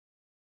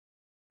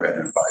and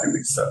inviting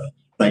me. So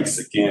thanks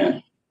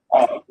again.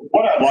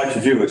 What I'd like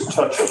to do is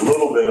touch a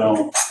little bit on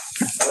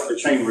what the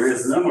chamber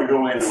is, and then we'll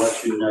go in and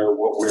let you know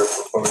what we're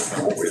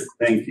proposing, what we're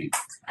thinking.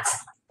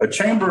 A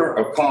chamber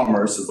of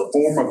commerce is a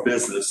form of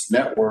business,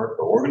 network,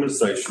 or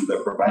organization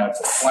that provides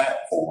a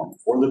platform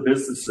for the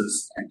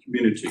businesses and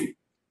community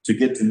to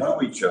get to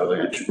know each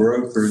other and to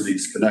grow through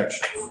these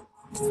connections,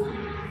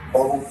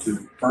 all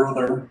to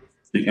further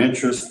the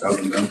interest of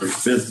the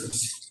member's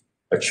business.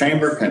 A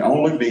chamber can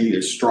only be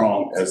as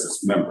strong as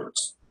its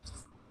members.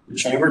 The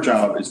chamber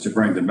job is to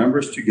bring the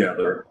members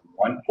together in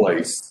one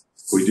place.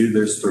 We do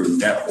this through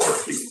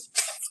networking.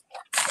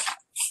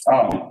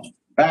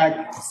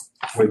 Back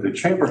when the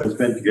chamber has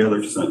been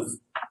together since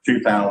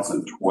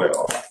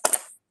 2012,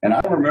 and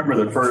I remember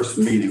the first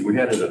meeting, we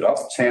had it at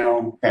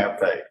Uptown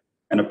Cafe,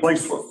 and the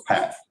place was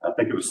packed. I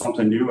think it was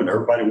something new and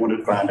everybody wanted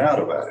to find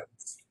out about it.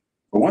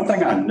 But one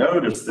thing I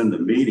noticed in the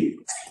meeting,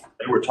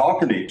 they were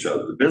talking to each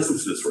other. The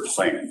businesses were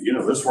saying, you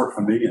know, this worked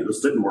for me and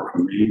this didn't work for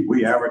me.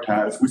 We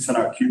advertised, we sent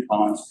out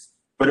coupons,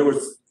 but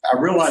I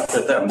realized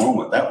at that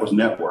moment that was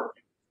networking.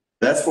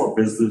 That's what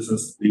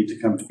businesses need to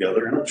come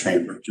together in a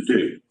chamber to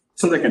do,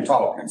 so they can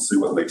talk and see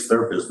what makes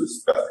their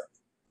business better.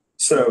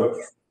 So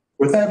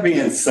with that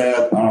being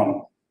said,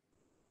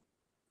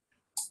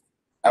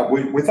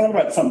 we thought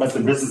about something about the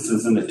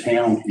businesses in the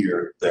town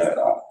here that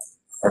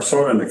are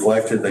sort of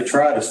neglected. They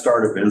try to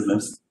start a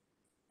business,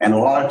 and a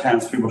lot of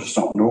times people just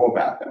don't know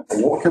about them. But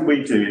what can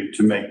we do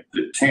to make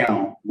the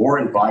town more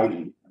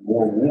inviting,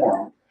 more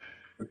warm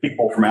for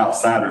people from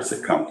outsiders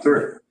that come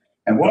through?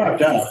 And what I've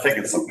done, I've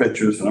taken some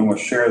pictures, and I'm going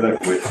to share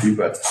that with you.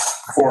 But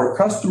for a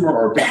customer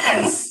or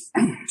business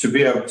to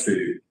be able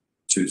to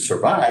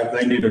survive,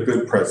 they need a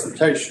good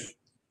presentation.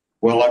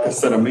 Well, like I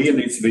said, Amelia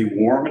needs to be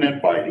warm and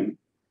inviting.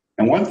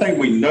 And one thing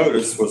we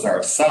noticed was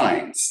our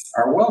signs,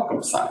 our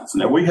welcome signs.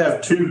 Now, we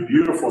have two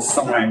beautiful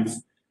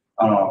signs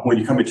when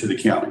you come into the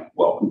county.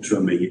 Welcome to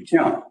Amelia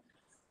County.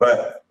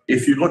 But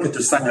if you look at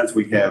the signs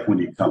we have when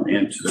you come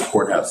into the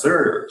courthouse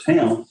area or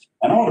town,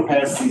 and I want to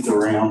pass these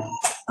around.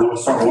 I'm going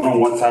to start one on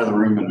one side of the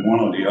room and one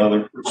on the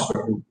other.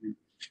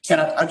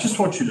 And I just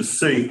want you to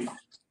see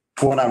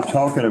what I'm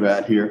talking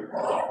about here.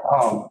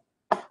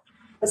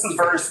 This is a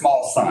very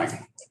small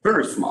sign,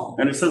 very small,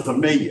 and it says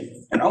Amelia.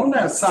 And on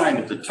that sign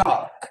at the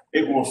top,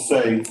 it will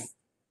say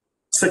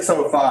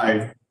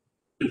 605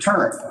 to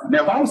turn.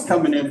 Now, if I was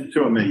coming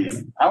into Amelia,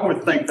 I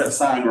would think that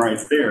sign right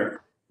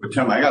there would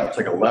tell me I got to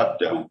take a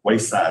left down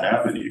Wayside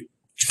Avenue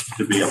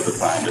to be able to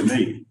find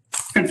Amelia.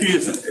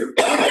 Confusing. It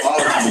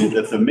bothers me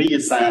that the Amelia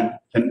sign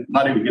can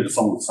not even get its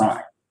own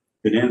sign.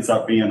 It ends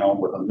up being on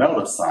with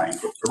another sign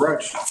with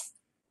directions.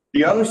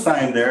 The other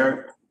sign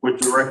there would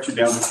direct you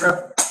down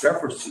to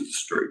Jefferson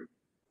Street.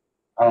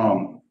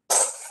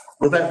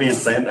 With that being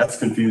said, that's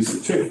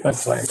confusing too.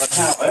 That's right. But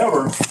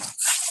however,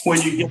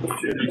 when you get to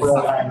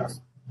the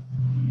signs,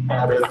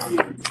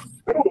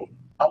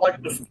 I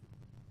like this.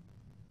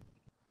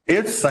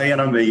 It's saying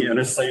Amelia, and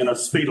it's saying a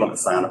speed limit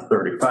sign of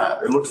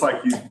 35. It looks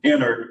like you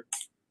entered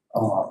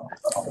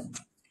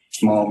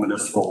small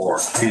municipal or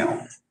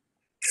town.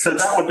 So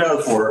that one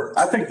does work.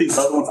 I think these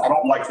other ones, I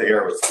don't like the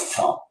arrows on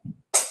top.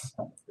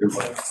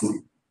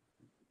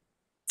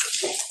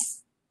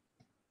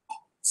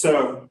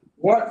 So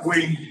what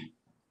we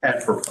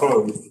had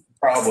proposed,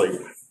 probably,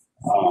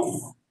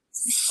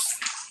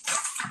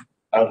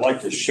 I'd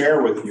like to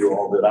share with you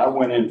all that I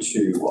went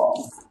into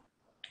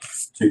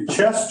to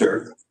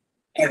Chester,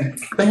 and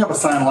they have a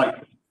sign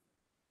like,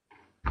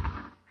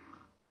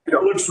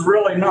 it looks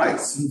really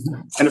nice,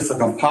 and it's a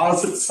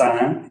composite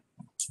sign.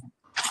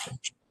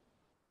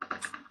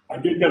 I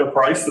did get a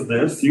price of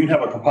this. You can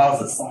have a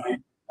composite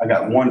sign. I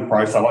got one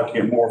price. I'd like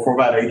to get more for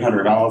about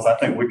 $800. I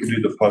think we could do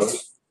the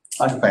post.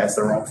 I can pass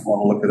that around if you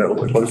want to look at that a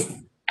little bit closer.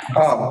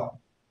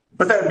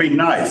 But that'd be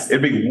nice.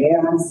 It'd be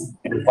warm,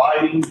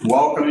 inviting,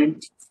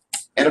 welcoming.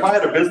 And if I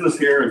had a business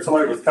here and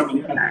somebody was coming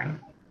in,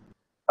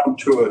 come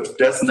to a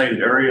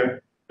designated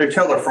area, they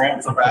tell their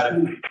friends about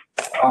it.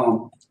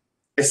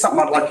 It's something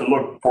I'd like to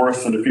look for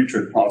us in the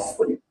future to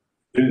possibly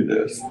do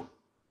this.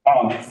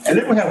 And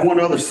then we have one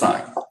other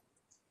sign.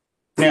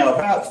 Now,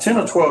 about 10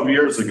 or 12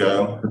 years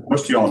ago,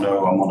 most of y'all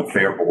know I'm on the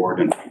fair board,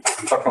 and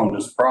I took on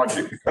this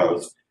project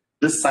because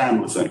this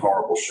sign was in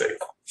horrible shape.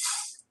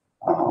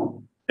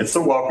 It's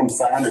a welcome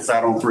sign. It's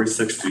out on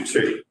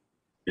 362.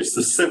 It's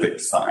the civic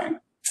sign.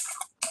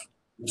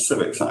 The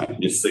civic sign,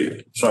 you see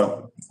it.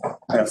 So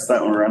pass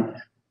that one around.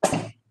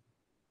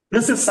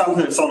 This is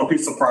something that's on a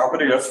piece of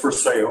property that's for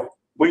sale.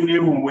 We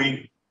knew when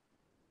we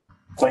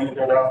cleaned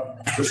it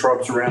up, the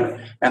shrubs around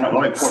it. And let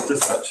me point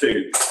this out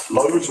too.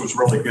 Lowe's was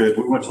really good.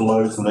 We went to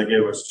Lowe's and they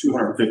gave us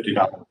 $250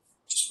 to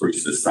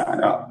spruce this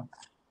sign up.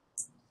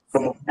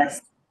 So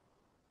I've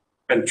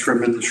been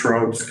trimming the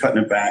shrubs,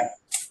 cutting it back,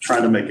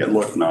 trying to make it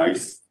look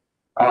nice.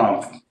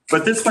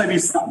 But this may be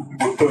something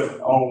we'll put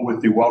on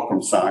with the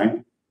welcome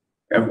sign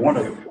at one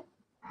of them.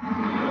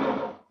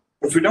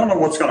 Because we don't know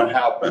what's going to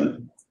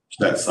happen to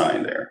that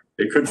sign there.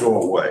 It could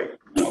go away.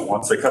 You know,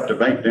 once they cut the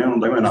bank down,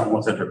 they may not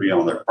want that to be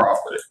on their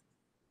property.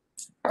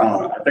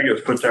 I think it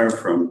was put there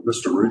from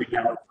Mr. Rudy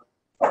Howard.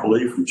 I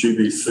believe, from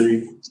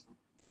GBC.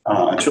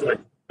 Until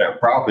that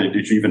property,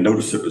 did you even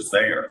notice it was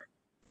there?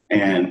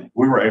 And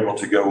we were able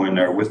to go in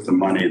there with the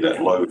money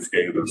that Lowe's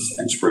gave us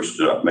and spruced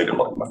it up, made it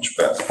look much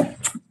better.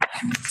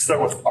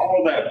 So with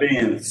all that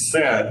being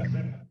said,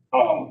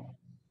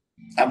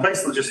 I'm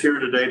basically just here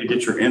today to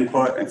get your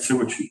input and see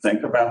what you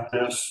think about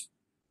this.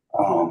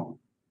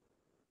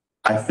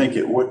 I think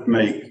it would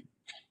make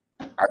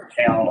our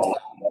town a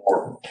lot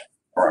more,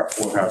 or our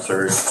courthouse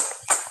area,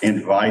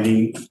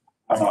 inviting.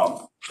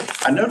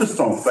 I noticed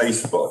on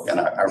Facebook, and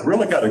I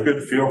really got a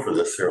good feel for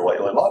this here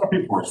lately. A lot of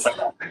people are saying,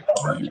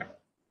 I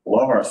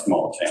love our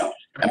small town.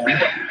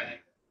 And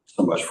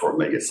so much for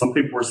me. Some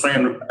people were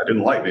saying I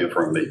didn't like being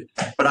from me.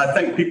 But I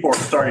think people are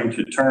starting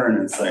to turn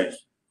and say,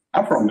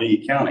 I'm from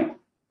Amelia County,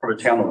 from a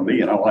town of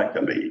Amelia, and I like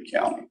Amelia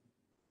County.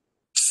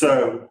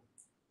 So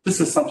this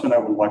is something I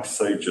would like to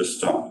say,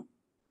 just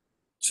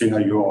see how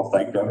you all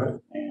think of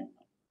it and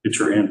get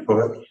your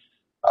input.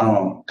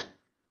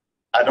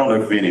 I don't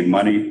know if there's any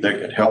money that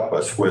could help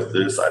us with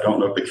this. I don't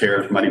know if the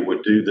CARES money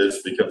would do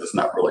this because it's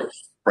not really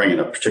bringing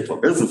a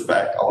particular business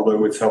back,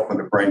 although it's helping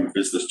to bring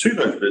business to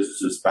those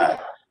businesses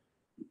back.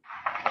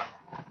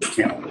 It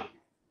can't be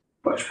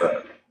much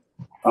better.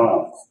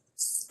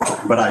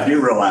 But I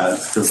do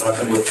realize, because I've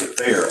been with it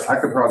there, I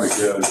could probably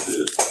go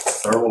to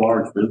several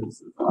large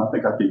businesses, and I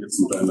think I could get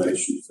some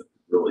donations that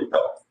would really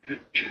help.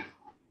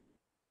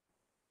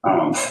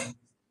 Of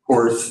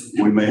course,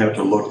 we may have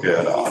to look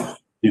at,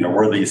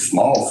 where these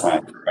small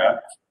signs are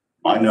at.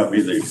 Might not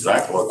be the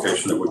exact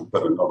location that we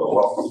put another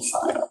welcome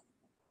sign up.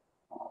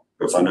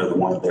 Because I know the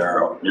one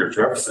there near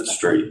Jefferson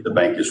Street, the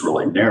bank is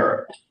really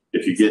narrow.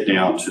 If you get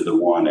down to the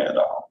one at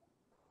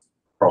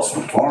across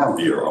from Farm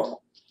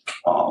Bureau,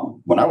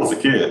 when I was a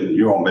kid, and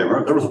you all may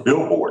remember, there was a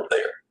billboard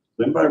there.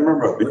 Does anybody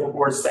remember a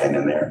billboard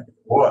standing there? It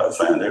was,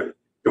 and it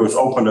was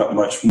opened up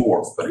much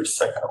more, but it was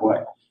taken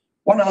away.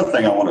 One other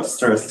thing I want to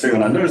stress too,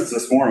 and I noticed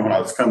this morning when I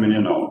was coming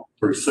in on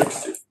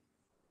 360,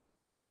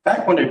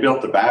 back when they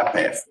built the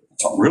bypass,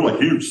 some really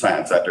huge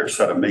signs out there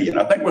said Amelia. And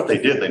I think what they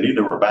did, they knew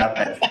there were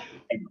bypass,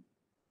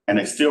 and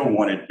they still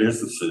wanted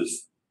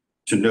businesses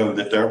to know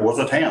that there was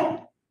a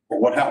town. Well,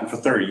 what happened for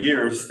 30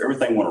 years,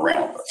 everything went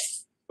around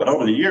us. But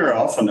over the year, I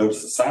also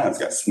noticed the signs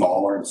got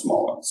smaller and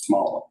smaller and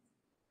smaller.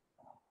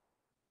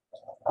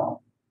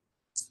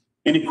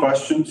 Any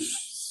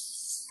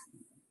questions?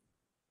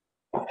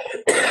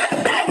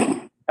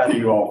 How do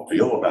you all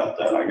feel about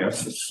that? I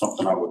guess it's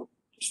something I would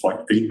just like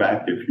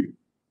feedback if you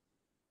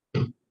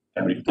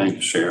have anything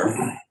to share.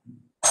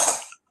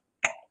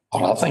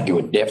 Well, I think it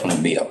would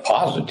definitely be a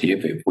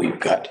positive if we've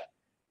got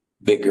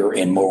bigger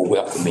and more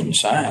welcoming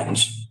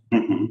signs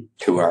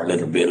to our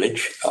little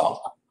village.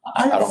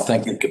 I don't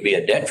think it could be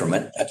a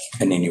detriment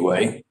in any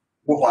way.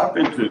 Well, I've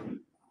been to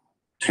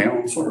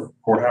towns or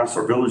courthouse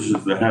or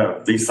villages that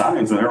have these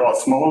signs, and they're a lot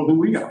smaller than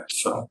we are.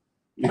 So,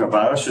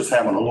 by us just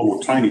having a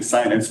little tiny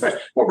sign, and especially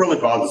what really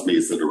bothers me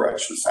is the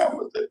direction sign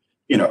with it.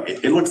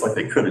 It looks like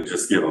they could have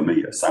just given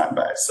me a sign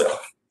by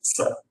itself.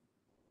 So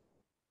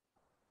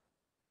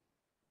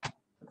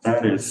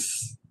that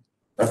is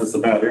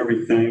about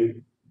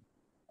everything.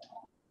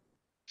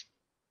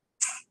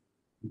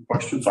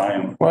 Questions? I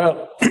am.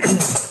 Well,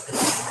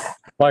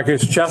 like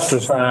it's Chester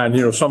sign,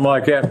 something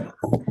like that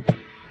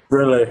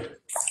really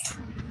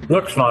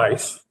looks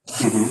nice.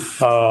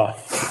 This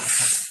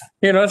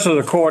is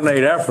a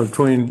coordinated effort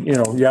between,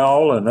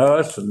 y'all and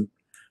us, and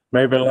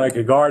maybe like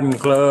a garden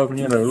club,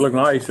 look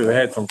nice if it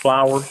had some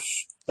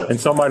flowers and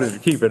somebody to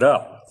keep it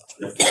up.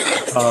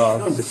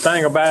 The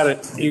thing about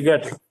it, you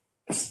got to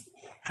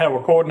have a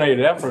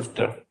coordinated effort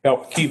to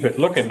help keep it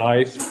looking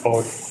nice,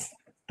 or it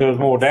does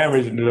more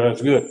damage than it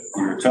does good.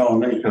 You're telling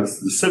me, because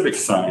the civic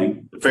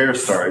sign, the fair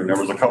started, there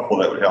was a couple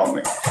that would help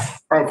me.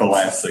 Probably for the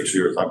last 6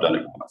 years, I've done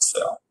it by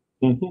myself.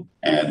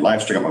 And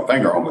last year, my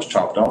finger almost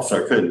chopped off,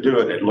 so I couldn't do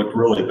it. It looked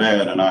really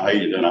bad, and I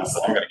hated it. And I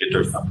said, I got to get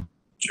there something.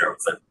 Sure.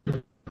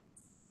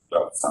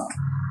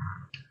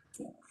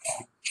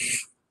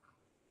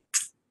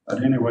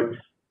 But anyway,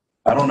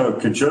 I don't know.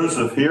 Could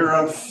Joseph hear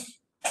us?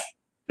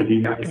 I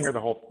can hear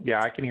the whole.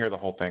 Yeah, I can hear the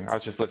whole thing. I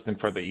was just listening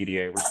for the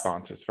EDA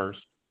responses first.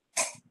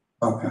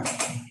 Okay.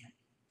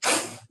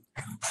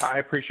 I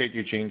appreciate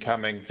Eugene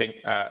coming.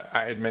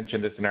 I had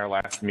mentioned this in our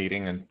last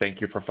meeting, and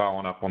thank you for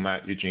following up on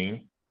that,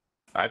 Eugene.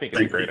 I think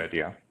it's a great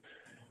idea.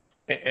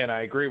 And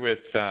I agree with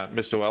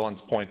Mr.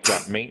 Wellen's points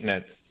about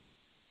maintenance.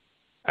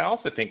 I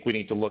also think we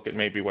need to look at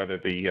maybe whether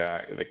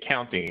the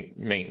county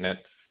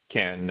maintenance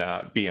can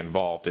be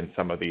involved in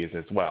some of these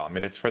as well. I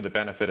mean, it's for the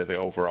benefit of the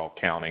overall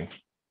county.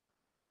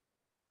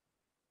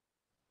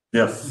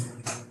 Yes,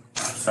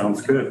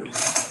 sounds good.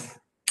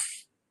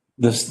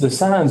 The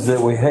signs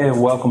that we have,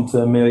 welcome to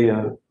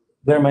Amelia,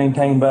 they're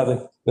maintained by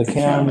the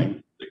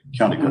county? The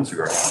county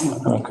consideration.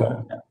 Okay.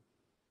 Yeah.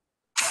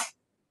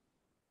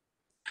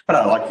 But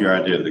I like your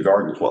idea of the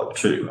garden club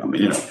too. I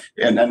mean,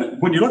 and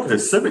when you look at the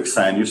civic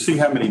sign, you see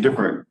how many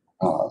different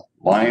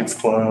Lions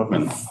Club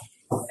and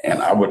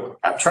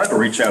I tried to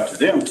reach out to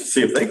them to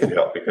see if they could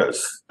help,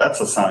 because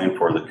that's a sign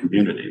for the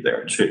community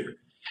there too.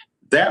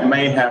 That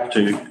may have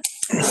to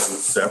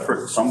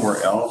separate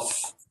somewhere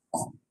else.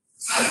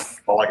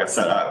 Well, like I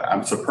said,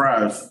 I'm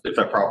surprised if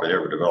that property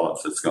ever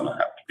develops, it's going to have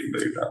to be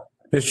moved up.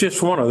 It's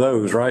just one of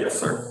those, right? Yes,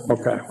 sir.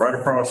 Okay. Right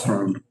across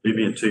from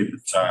BB&T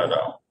beside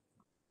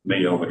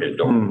me overhead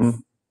door.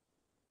 Mhm.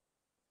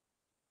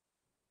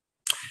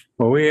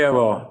 Well, we have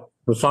a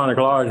Masonic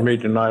Lodge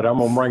meeting tonight. I'm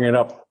gonna bring it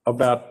up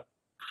about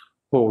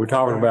what we're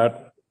talking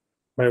about.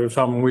 Maybe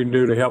something we can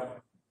do to help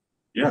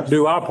Yes,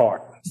 do our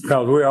part,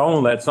 because we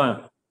own that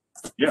sign.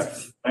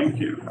 yes, thank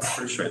you. I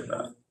appreciate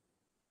that.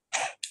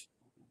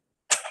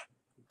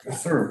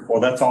 Yes, sir.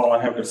 Well, that's all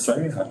I have to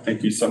say. I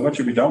thank you so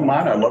much. If you don't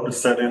mind, I'd love to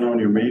sit in on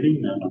your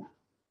meeting and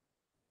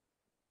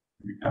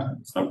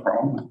it's no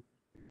problem.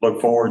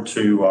 Look forward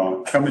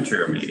to coming to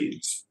your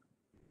meetings.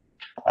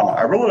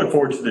 I really look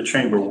forward to the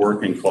chamber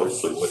working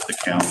closely with the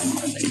county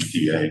and the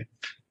EDA.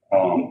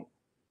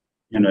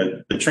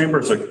 The chamber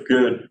is a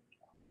good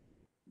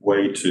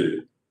way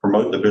to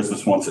promote the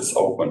business once it's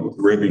open with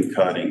ribbon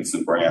cuttings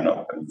and brand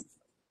openings.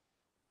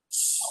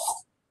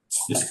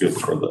 It's good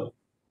for the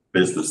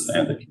business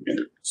and the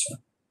community. So.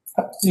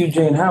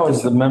 Eugene, how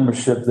is the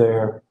membership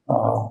there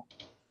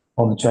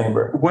on the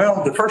chamber?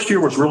 Well, the first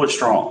year was really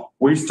strong.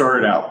 We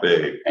started out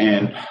big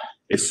and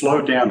it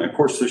slowed down. Of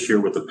course, this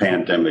year with the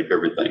pandemic,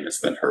 everything has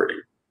been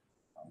hurting.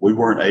 We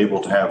weren't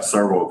able to have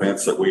several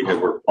events that we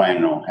were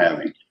planning on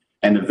having.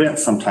 And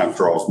events sometimes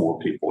draws more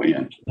people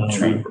into the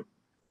chamber.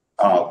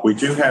 We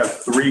do have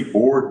 3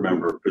 board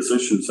member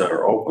positions that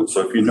are open.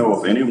 So if you know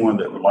of anyone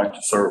that would like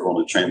to serve on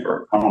the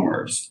Chamber of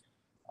Commerce,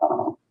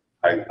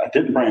 I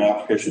didn't bring an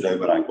application today,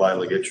 but I'd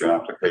gladly get your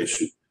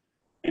application.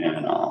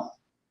 And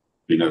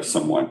you know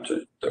someone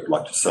that would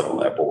like to sit on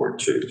that board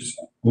too.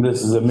 So.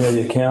 This is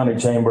Amelia County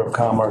Chamber of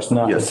Commerce,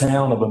 not Yes. the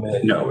town of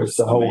Amelia. No, it's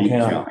the whole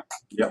county.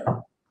 Yep.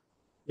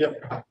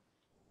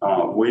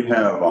 We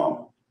have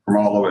from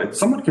all over.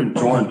 Someone can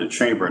join the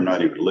chamber and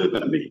not even live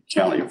in Amelia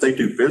County. If they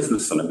do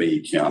business in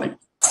Amelia County,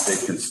 they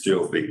can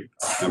still be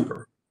a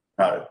member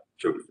to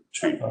the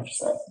chamber.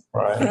 So.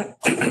 Right.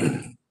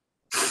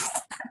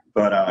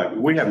 But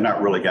we have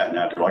not really gotten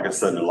out there. Like I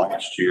said, in the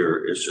last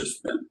year,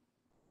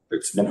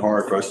 it's been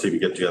hard for us to even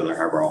get together and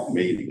have our own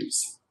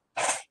meetings.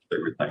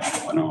 Everything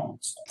going on.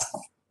 So.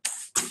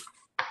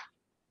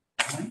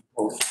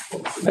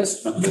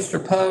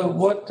 Mr. Poe,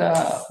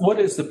 what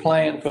is the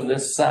plan for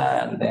this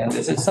sign then?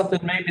 Is it something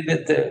maybe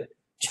that the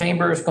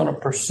chamber is going to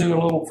pursue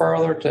a little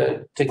further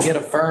to get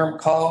a firm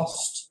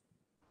cost?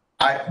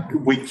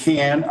 We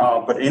can,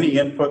 but any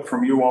input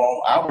from you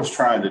all, I was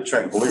trying to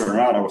check, believe it or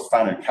not, I was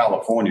finding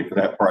California for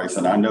that price,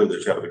 and I know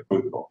there's got to be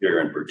people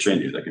here in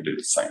Virginia that can do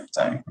the same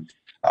thing.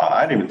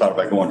 I hadn't even thought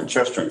about going to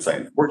Chester and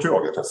saying, where'd you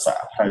all get this sign?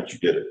 How did you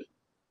get it?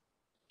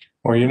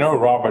 Well, you know,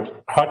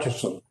 Robert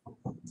Hutchison.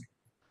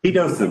 He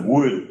does the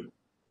wood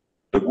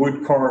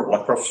carve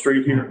like across the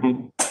street here.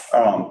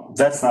 Mm-hmm.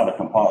 That's not a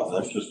composite.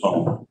 That's just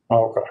on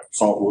Okay.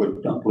 salt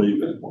wood, I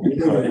believe it.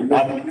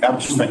 I'm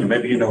just thinking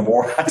maybe you know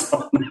more. I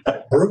don't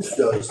know. Bruce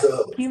does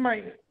stuff. He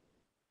might.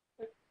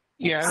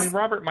 Yeah, I mean,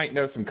 Robert might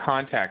know some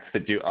contacts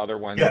that do other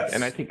ones. Yes.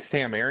 And I think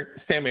Sam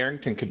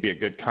Arrington could be a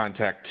good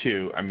contact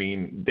too. I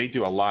mean, they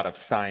do a lot of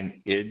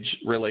signage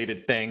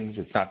related things.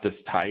 It's not this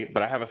tight,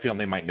 but I have a feeling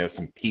they might know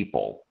some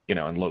people, in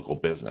local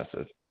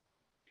businesses.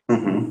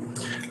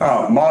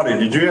 Mm-hmm. Marty,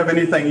 did you have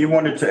anything you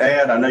wanted to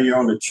add? I know you're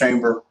on the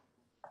chamber.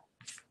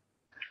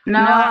 No,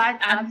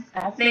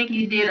 I think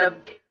you did a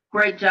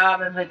great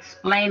job of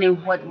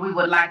explaining what we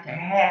would like to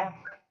have.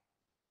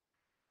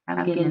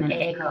 I'm getting an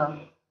echo.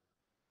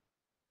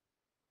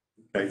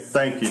 Okay,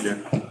 thank you,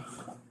 dear.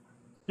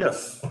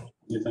 Yes,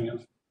 anything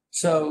else?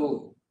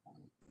 So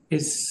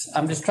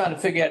I'm just trying to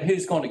figure out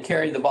who's going to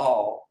carry the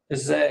ball.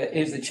 Is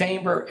the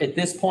chamber at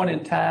this point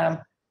in time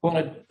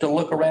going to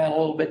look around a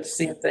little bit to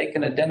see if they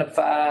can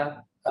identify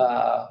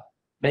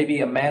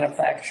maybe a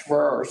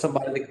manufacturer or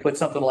somebody that could put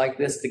something like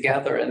this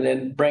together and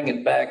then bring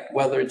it back,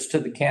 whether it's to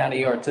the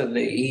county or to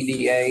the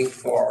EDA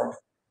for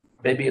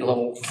maybe a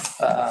little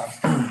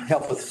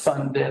help with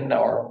funding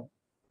or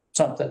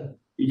something?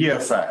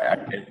 Yes,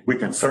 we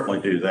can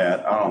certainly do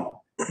that.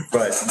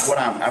 But what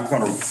I'm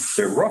going to,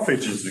 the rough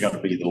edges is going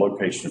to be the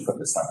location to put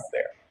the sign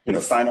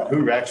there. Find out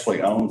who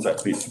actually owns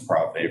that piece of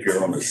property, if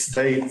you're on the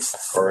state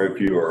or if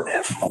you are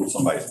on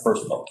somebody's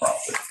personal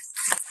property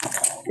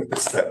with the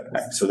step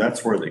back. So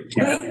that's where the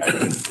county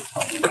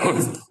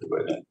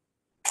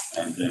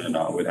and then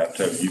we'd have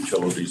to have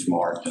utilities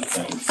marked and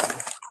things.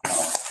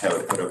 Have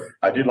it put up.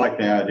 I did like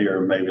the idea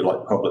of maybe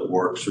like Public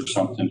Works or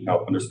something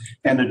helping us,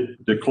 and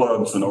the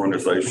clubs and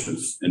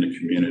organizations in the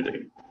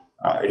community.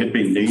 It'd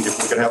be neat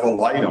if we could have a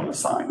light on the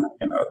sign.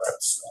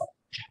 That's.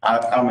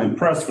 I'm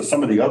impressed with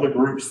some of the other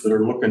groups that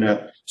are looking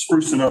at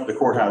sprucing up the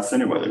courthouse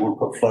anyway. They want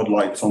to put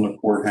floodlights on the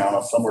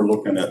courthouse. Some are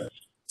looking at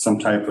some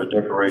type of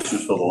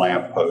decorations for the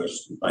lamp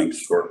posts and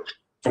things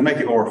to make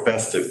it more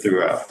festive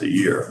throughout the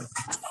year.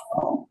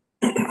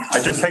 I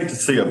just hate to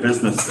see a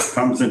business that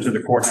comes into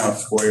the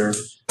courthouse square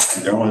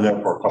and they're only there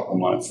for a couple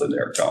months and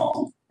they're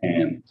gone.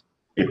 And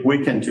if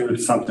we can do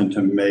something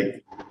to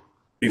make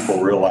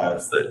people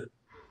realize that,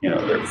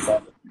 they're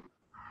fun,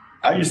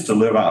 I used to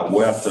live out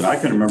west, and I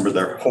can remember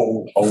their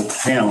whole old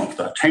town.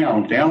 The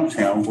town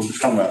downtown was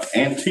becoming an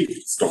antique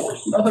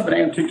stores, nothing but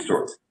antique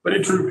stores. But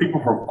it drew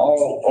people from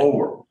all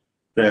over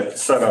that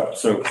set up.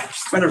 So, I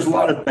mean, there's a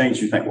lot of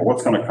things you think, well,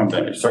 what's going to come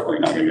down? You're certainly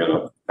not going to get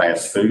a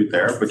fast food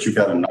there, but you've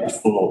got a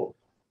nice little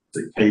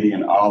Katie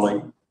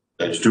Ollie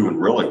that's doing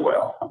really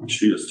well. I mean,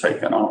 she is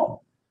taking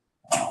off.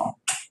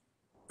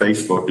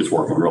 Facebook is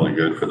working really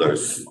good for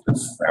those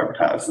that's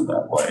advertising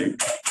that way.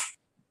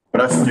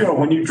 But I still,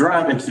 when you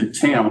drive into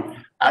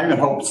town, I even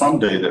hope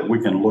someday that we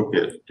can look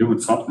at doing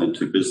something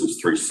to Business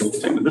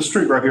 360. And this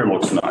street right here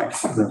looks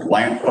nice. The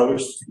lamp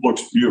post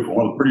looks beautiful.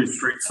 One of the prettiest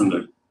streets in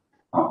the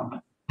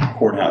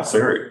courthouse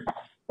area.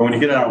 But when you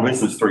get out on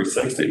Business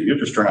 360, you're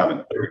just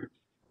driving through.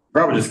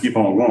 Probably just keep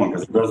on going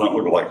because it doesn't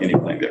look like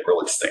anything that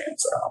really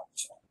stands out.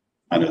 So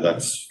I know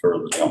that's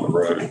further down the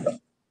road.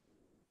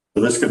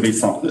 So this could be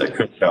something that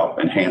could help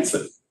enhance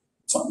it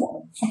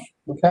somewhat.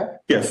 Okay.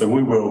 Yeah, so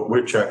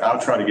we'll check.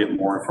 I'll try to get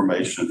more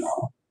information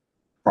on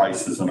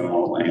prices and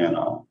all. And,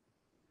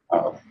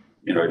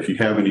 you know, if you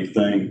have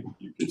anything,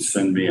 you can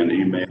send me an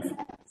email.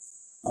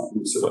 Let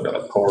me see if I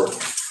got a card.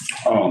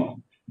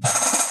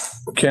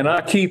 Can I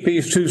keep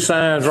these two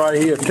signs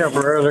right here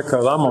temporarily?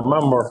 Because I'm a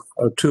member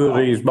of two of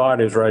these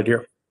bodies right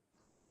here.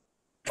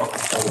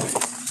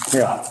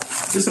 Yeah.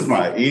 This is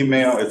my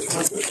email. It's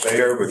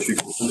there, but you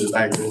can send it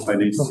back if I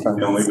need to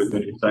email me with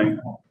anything.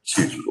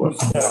 Yeah,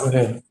 go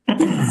ahead.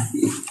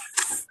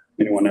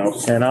 Anyone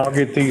else? And I'll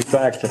get these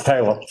back to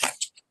Taylor.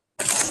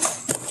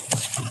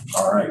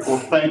 All right. Well,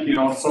 thank you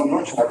all so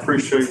much. I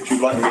appreciate you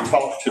letting me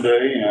talk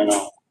today. And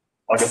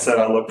like I said,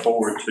 I look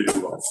forward to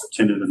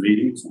attending the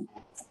meetings.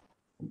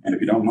 And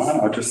if you don't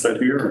mind, I'll just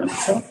sit here and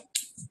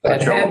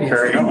let y'all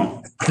carry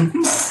on. Thank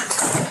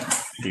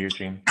you,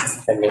 Eugene.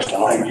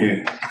 Thank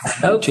you.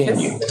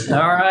 Okay,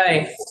 all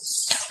right.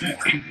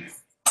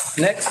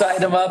 Next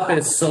item up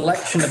is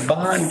selection of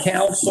bond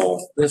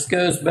counsel. This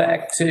goes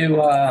back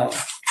to,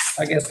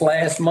 I guess,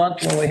 last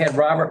month when we had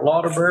Robert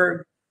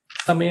Lauterberg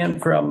come in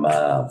from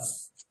BML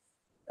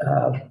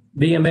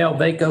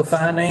Vaco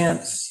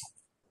Finance.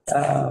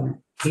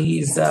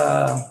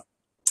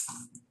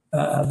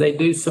 They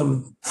do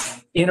some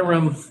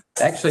interim,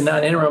 actually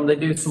not interim, they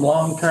do some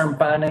long-term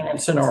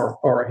financing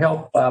or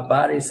help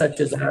bodies such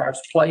as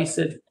ours place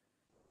it.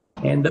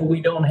 And though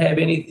we don't have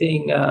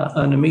anything,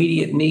 an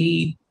immediate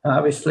need,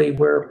 obviously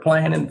we're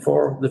planning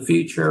for the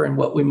future and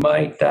what we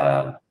might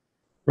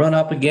run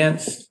up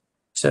against.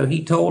 So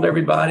he told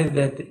everybody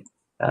that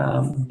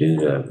due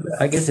to,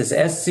 I guess it's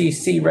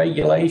SCC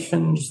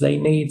regulations, they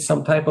need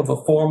some type of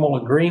a formal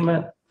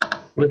agreement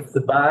with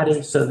the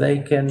body so they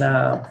can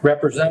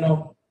represent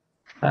them.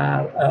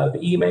 I've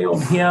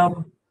emailed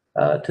him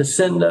to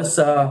send us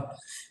a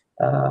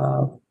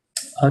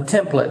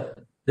template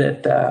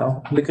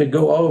that we could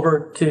go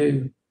over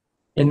to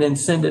and then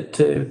send it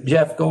to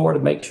Jeff Gore to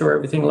make sure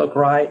everything looked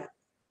right.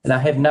 And I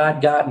have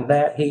not gotten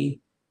that.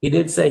 He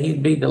did say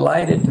he'd be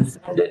delighted to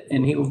send it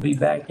and he will be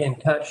back in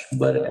touch,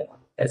 but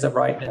as of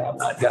right now, I've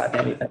not gotten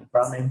anything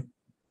from him.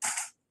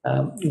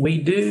 We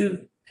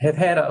do have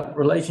had a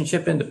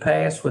relationship in the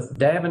past with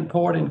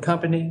Davenport and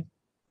Company.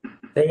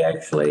 They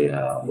actually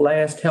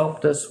last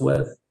helped us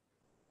with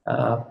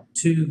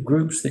two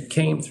groups that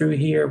came through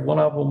here. One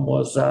of them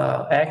was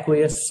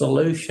Aqueous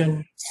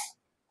Solution.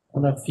 I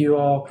don't know if you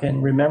all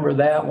can remember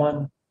that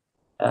one.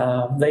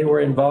 They were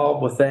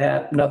involved with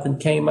that. Nothing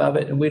came of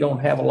it, and we don't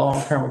have a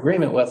long-term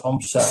agreement with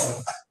them,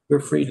 so we're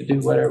free to do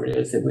whatever it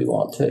is that we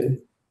want to.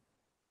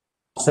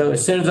 So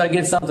as soon as I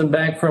get something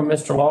back from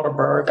Mr.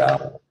 Lauterberg,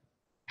 I'll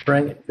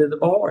bring it to the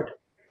board.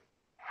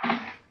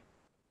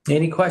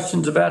 Any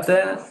questions about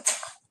that?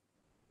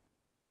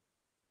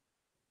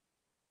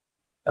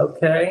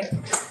 Okay.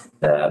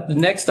 The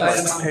next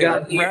item I've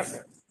got here.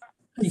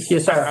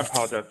 Yes, sir. I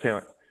apologize,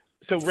 Taylor.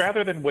 So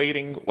rather than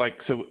waiting,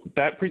 so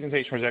that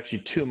presentation was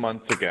actually 2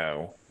 months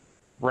ago.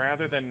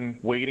 Rather than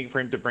waiting for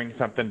him to bring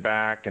something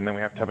back and then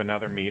we have to have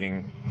another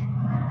meeting,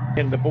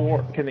 can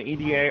the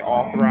EDA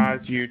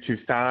authorize you to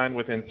sign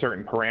within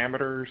certain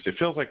parameters? It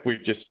feels like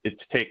it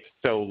takes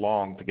so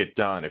long to get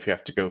done if you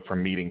have to go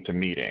from meeting to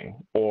meeting,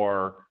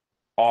 or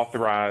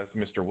authorize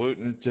Mr.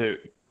 Wooten to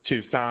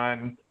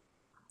sign,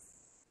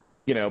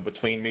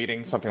 between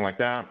meetings, something like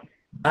that.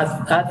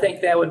 I think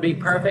that would be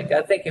perfect.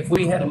 I think if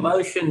we had a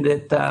motion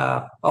that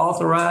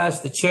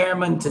authorized the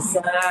chairman to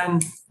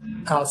sign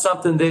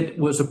something that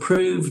was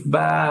approved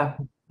by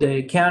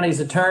the county's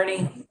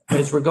attorney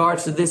as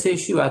regards to this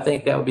issue, I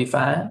think that would be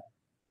fine.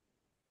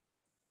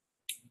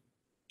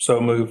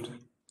 So moved.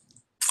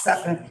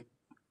 Second.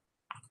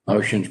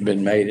 Motion's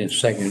been made and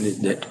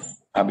seconded that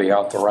I be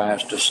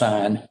authorized to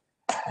sign,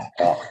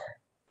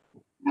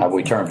 how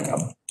we term it,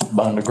 a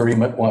bond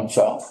agreement once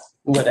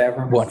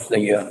Whatever.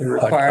 the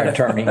Required.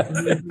 attorney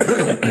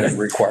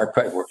required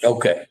paperwork.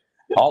 Okay.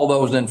 All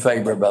those in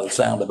favor by the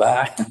sound of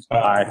aye.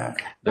 Aye.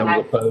 Those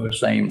opposed,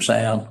 same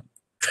sound.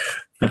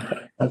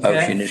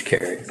 Motion is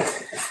carried.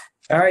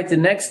 All right, the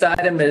next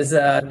item is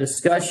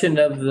discussion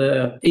of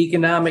the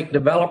economic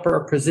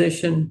developer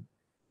position.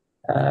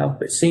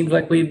 It seems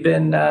like we've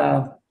been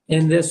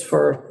in this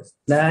for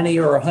 90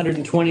 or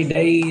 120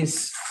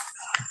 days.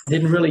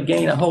 Didn't really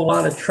gain a whole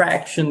lot of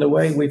traction the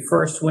way we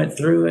first went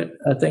through it.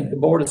 I think the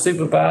Board of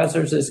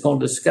Supervisors is going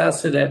to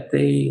discuss it at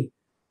the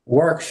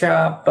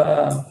workshop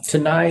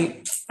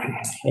tonight.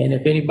 And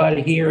if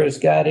anybody here has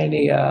got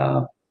any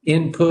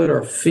input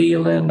or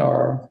feeling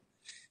or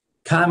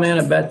comment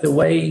about the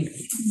way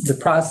the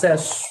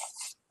process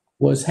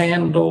was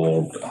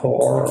handled,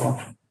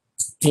 or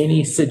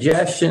any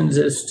suggestions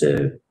as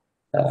to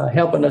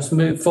helping us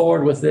move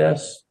forward with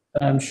this,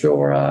 I'm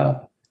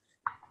sure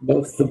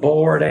both the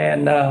board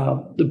and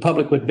the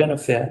public would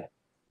benefit.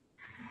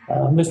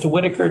 Mr.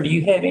 Whitaker, do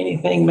you have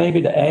anything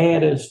maybe to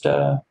add as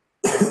to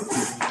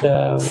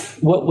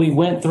what we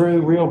went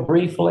through real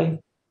briefly?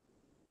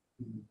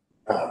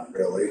 Not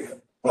really.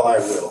 Well, I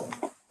will.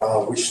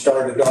 We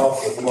started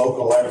off with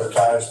local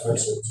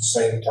advertisements at the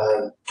same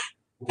time.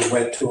 We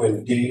went to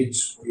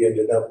Indeeds. We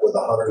ended up with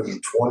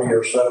 120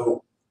 or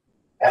so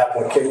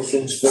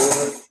applications for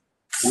it.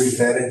 We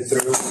vetted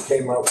through, we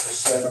came up with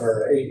 7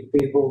 or 8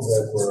 people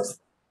that were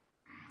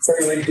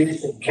fairly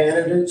decent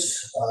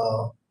candidates.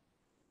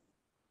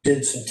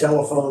 Did some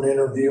telephone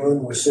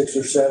interviewing with 6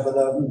 or 7 of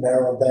them,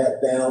 narrowed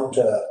that down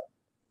to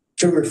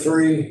 2 or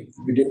 3.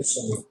 We did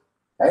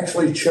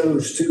actually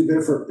chose 2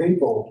 different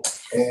people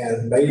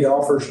and made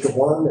offers to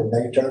one, and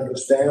they turned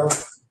us down.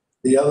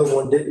 The other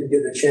one didn't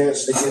get a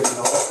chance to get an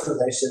offer.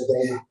 They said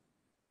they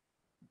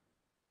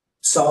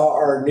saw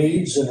our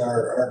needs and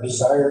our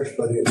desires,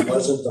 but it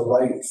wasn't the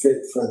right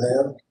fit for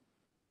them.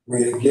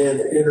 We again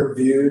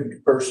interviewed the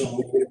person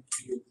we interviewed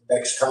the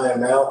next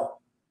time out,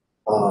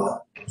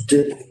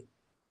 didn't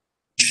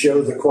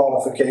show the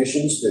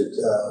qualifications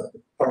that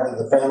part of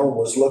the panel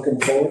was looking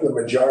for, the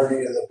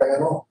majority of the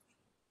panel.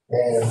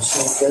 And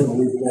since then,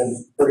 we've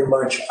been pretty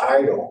much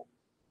idle.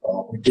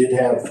 We did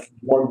have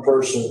one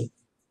person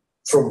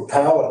from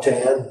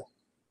Powhatan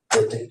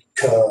that the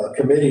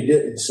committee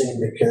didn't seem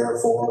to care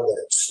for,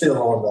 that's still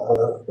on the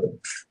hook,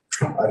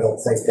 but I don't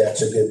think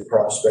that's a good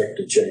prospect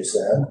to chase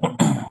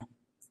that.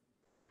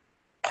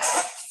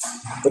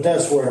 But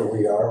that's where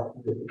we are.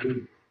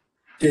 We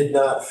did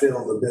not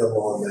fill the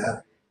bill on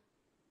that.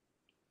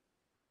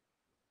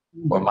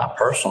 Well, my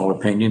personal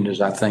opinion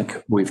is I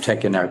think we've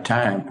taken our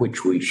time,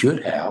 which we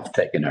should have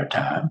taken our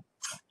time.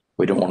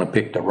 We don't want to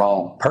pick the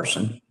wrong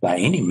person by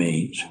any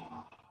means.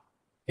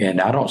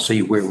 And I don't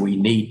see where we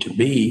need to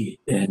be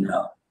in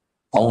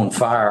on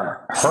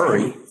fire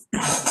hurry.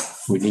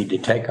 We need to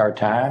take our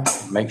time,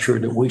 make sure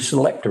that we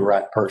select the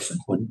right person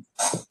when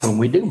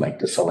we do make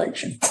the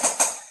selection.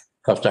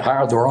 Because to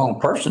hire the wrong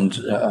person,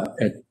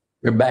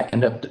 you're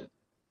backing out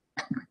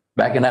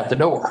the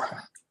door.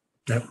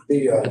 The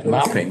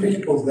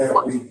people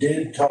that we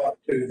did talk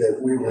to,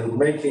 that we were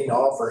making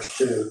offers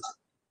to,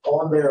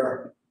 on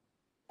their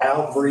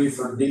outbrief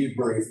or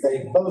debrief,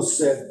 they both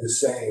said the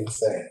same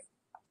thing.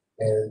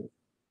 And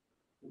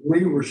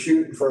we were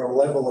shooting for a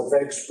level of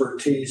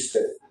expertise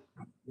that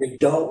we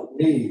don't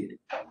need,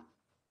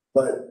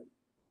 but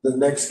the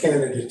next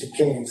candidate that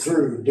came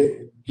through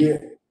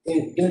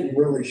didn't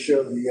really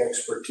show the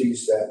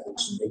expertise that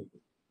was needed.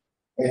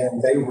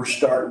 And they were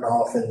starting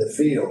off in the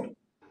field.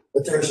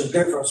 But there's a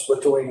difference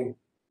between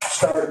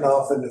starting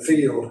off in the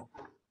field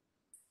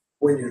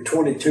when you're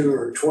 22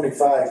 or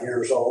 25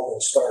 years old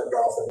and starting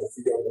off in the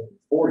field when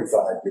you're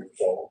 45 years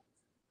old.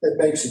 That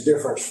makes a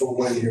difference for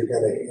where you're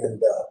going to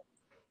end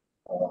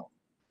up.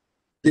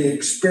 The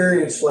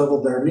experience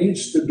level, there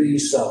needs to be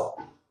some,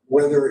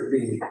 whether it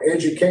be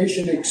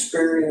education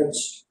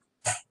experience,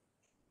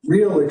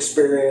 real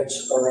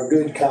experience, or a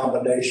good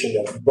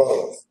combination of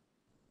both.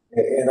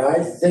 And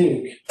I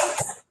think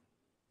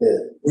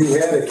that we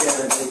had a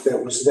candidate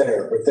that was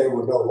there, but they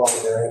were no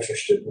longer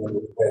interested when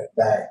we went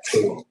back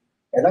to them.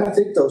 And I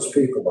think those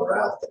people are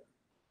out there.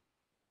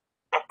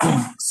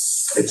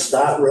 It's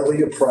not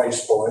really a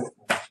price point.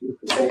 You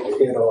can take a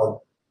hit on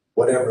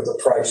whatever the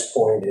price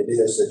point it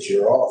is that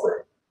you're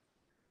offering.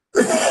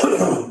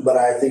 But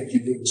I think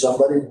you need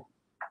somebody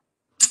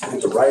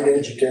with the right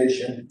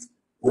education,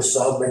 with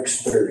some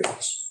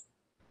experience.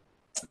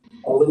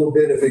 A little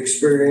bit of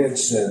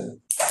experience and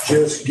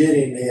just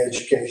getting the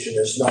education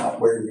is not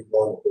where you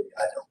want to be.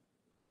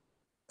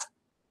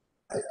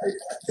 I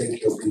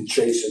think you'll be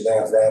chasing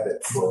that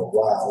rabbit for a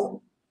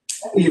while.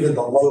 Even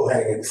the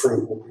low-hanging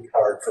fruit will be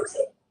hard for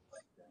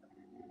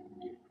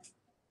them.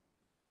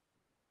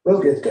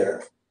 We'll get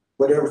there.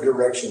 Whatever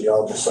direction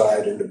y'all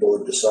decide and the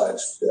board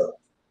decides to go,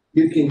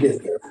 you can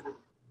get there.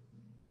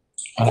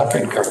 And I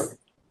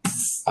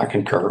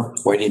concur.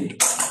 Waiting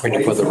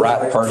for the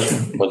right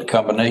person with a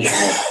combination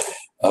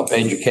of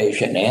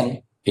education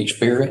and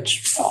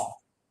experience.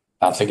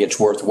 I think it's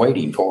worth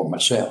waiting for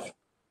myself.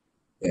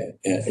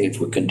 If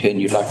we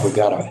continue like we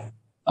got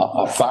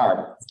a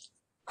fire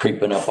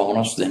creeping up on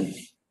us, then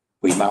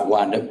we might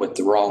wind up with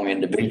the wrong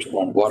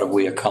individual. And what have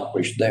we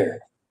accomplished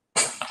there?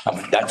 I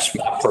mean, that's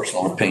my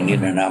personal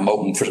opinion, and I'm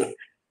open for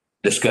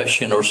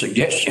discussion or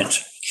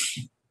suggestions.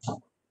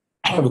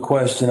 I have a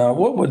question.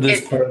 What would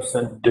this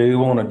person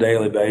do on a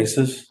daily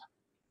basis?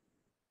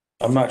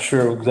 I'm not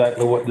sure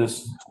exactly what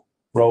this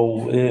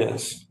role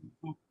is.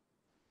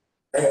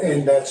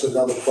 And that's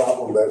another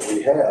problem that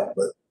we have,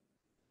 but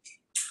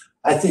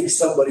I think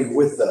somebody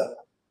with the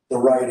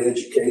right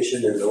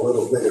education and a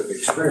little bit of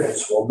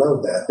experience will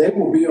know that. They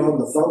will be on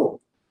the phone.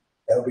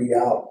 They'll be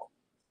out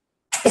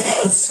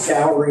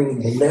scouring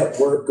the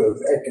network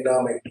of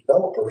economic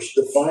developers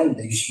to find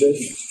these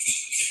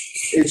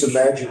businesses. It's a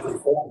magical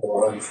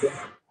formula, I'm sure,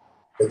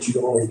 that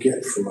you only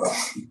get from a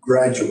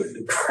graduate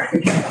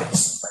degree.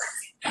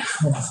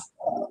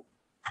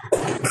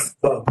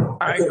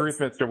 I agree with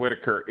Mr.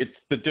 Whitaker. It's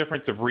the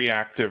difference of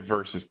reactive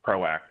versus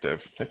proactive.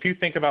 If you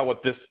think about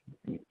what this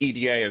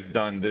EDA has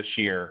done this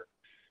year,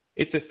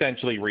 it's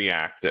essentially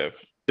reactive.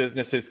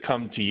 Businesses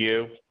come to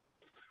you.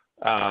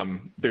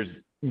 There's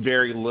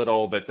very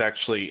little that's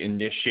actually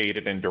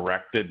initiated and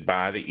directed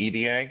by the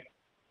EDA.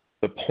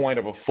 The point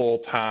of a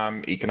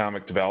full-time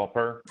economic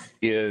developer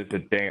is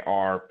that they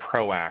are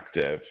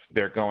proactive.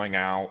 They're going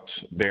out,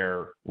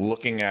 they're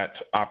looking at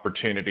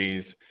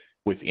opportunities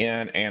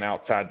within and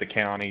outside the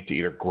county to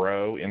either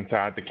grow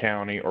inside the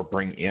county or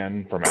bring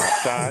in from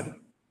outside.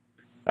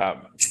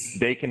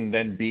 They can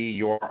then be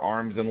your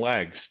arms and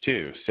legs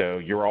too. So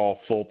you're all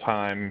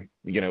full-time,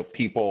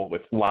 people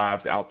with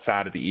lives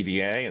outside of the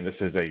EDA, and this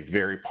is a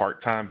very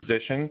part-time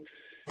position.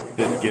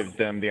 This gives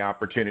them the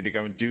opportunity to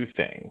go and do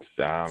things.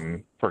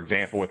 For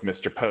example, with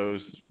Mr.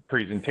 Poe's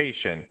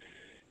presentation,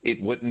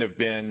 it wouldn't have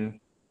been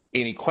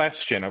any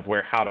question of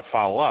how to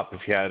follow up.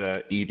 If you had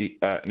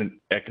an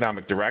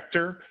economic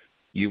director,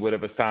 you would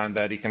have assigned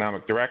that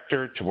economic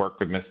director to work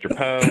with Mr.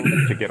 Poe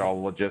to get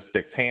all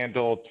logistics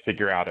handled, to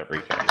figure out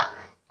everything.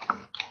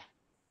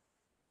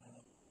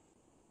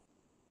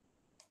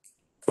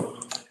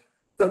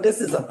 So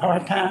this is a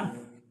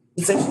part-time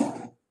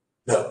position?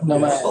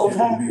 No,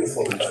 Full-time?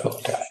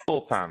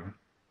 Full-time.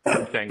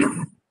 I'm saying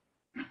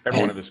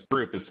everyone in this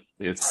group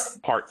is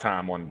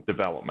part-time on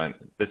development.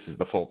 This is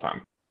the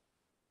full-time.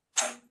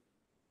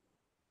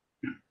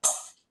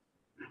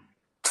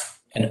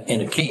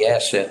 And a key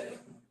asset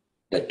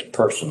that the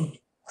person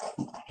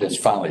that's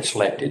finally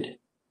selected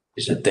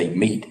is that they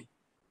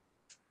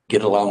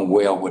get along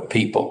well with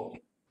people,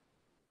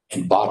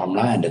 and bottom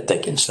line, that they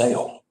can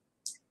sell.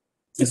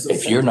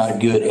 If you're not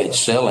good at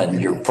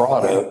selling your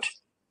product,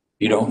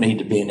 you don't need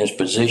to be in this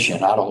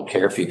position. I don't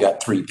care if you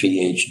got 3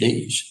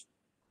 PhDs.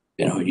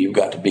 You've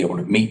got to be able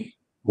to meet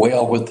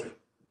well with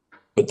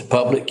the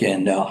public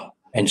and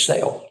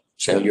sell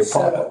your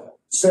product.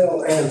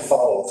 Sell and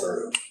follow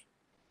through.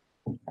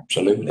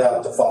 Absolutely.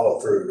 Without the follow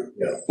through,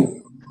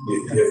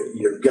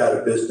 you've got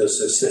a business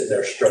that's sitting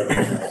there struggling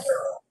on their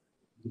own.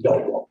 You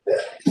don't want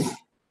that.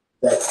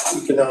 That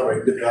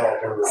economic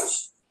development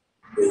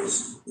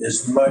is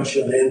as much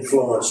an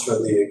influence for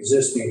the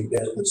existing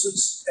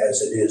businesses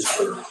as it is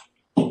for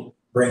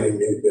bringing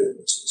new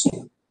businesses.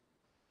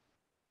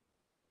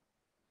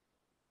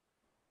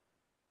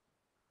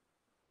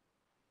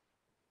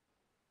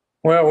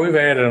 Well, we've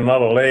added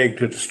another leg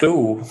to the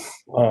stool,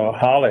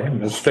 Holly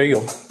and the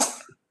steel.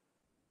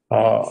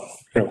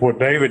 What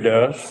David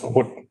does,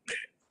 what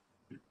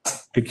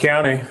the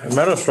county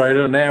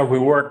administrator, now we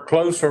work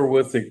closer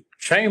with the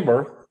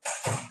chamber.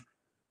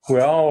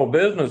 We're all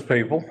business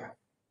people.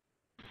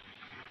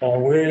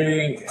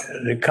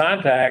 The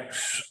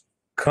contacts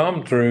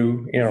come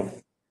through,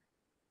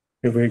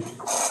 if we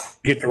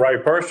get the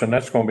right person,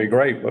 that's going to be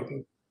great. But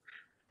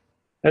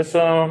it's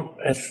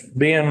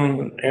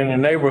being in the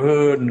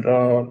neighborhood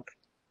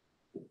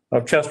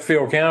of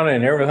Chesterfield County,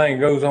 and everything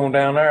goes on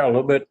down there a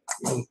little bit.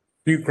 A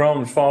few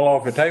crumbs fall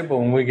off the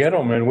table and we get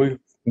them, and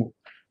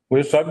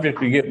we're subject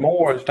to get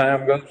more as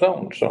time goes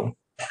on. So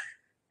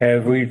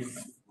as we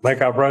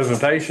make our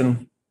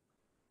presentation,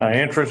 our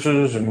interests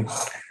and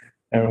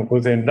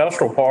with the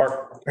industrial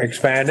park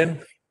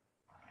expanding,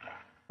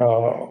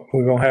 we're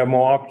going to have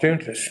more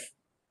opportunities.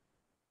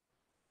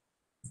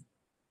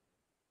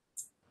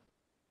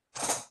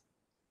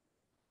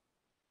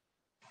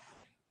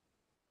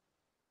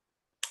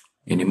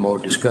 Any more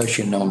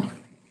discussion on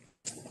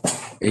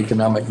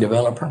economic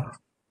developer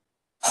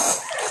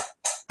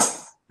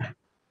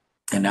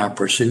in our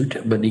pursuit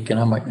of an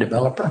economic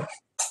developer?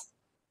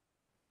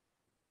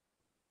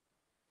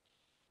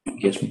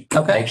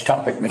 Okay. Next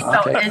topic,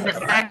 Mr. So is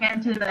it back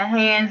into the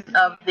hands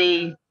of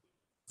the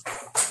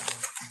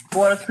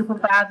board of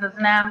supervisors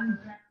now?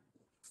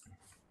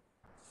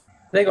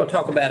 They're going to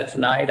talk about it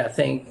tonight. I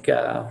think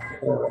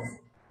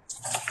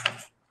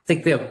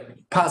they'll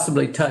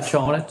possibly touch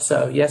on it.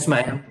 So yes,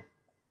 ma'am.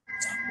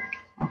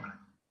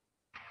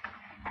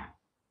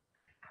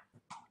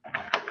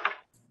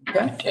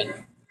 Okay.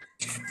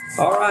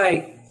 All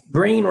right.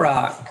 Green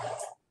Rock.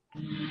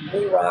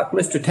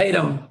 Mr.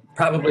 Tatum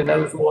probably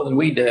knows more than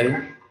we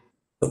do,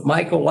 but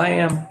Michael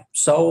Lamb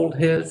sold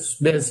his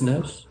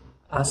business.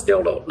 I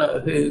still don't know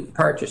who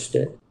purchased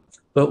it,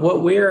 but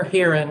what we're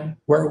hearing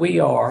where we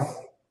are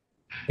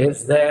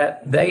is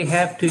that they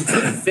have to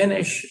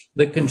finish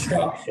the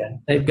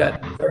construction. They've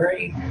got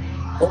very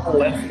little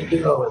left to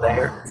do over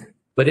there,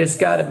 but it's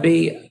got to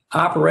be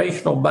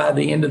operational by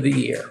the end of the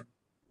year.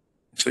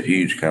 It's a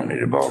huge company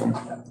that bought them.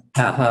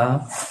 Uh-huh.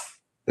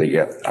 They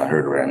got, I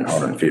heard, around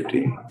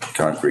 150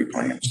 concrete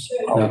plants.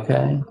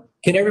 Okay.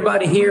 Can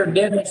everybody hear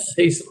Dennis?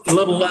 He's a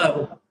little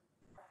low.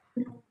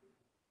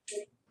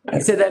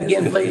 Say that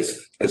again,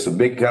 please. It's a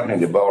big company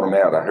that bought them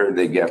out. I heard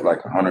they got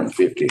like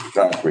 150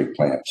 concrete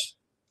plants.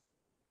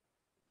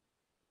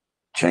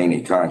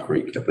 Cheney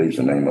Concrete, I believe is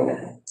the name of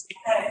them.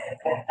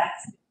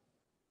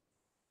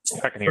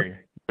 I can hear you.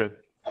 Good.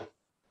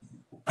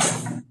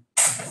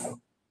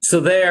 So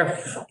there,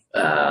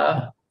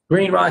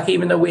 Green Rock,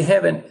 even though we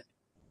haven't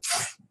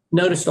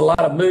noticed a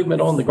lot of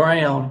movement on the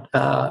ground,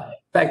 in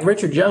fact,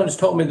 Richard Jones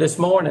told me this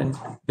morning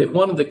that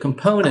one of the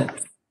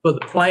components for the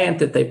plant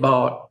that they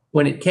bought,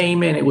 when it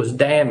came in, it was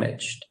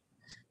damaged.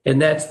 And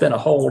that's been a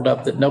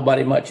holdup that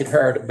nobody much had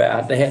heard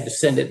about. They had to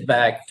send it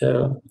back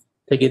to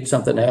get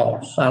something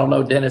else. I don't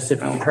know, Dennis,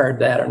 if you've heard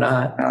that or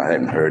not. I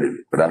haven't heard it,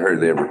 but I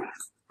heard they're a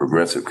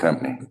progressive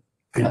company.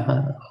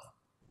 Uh-huh.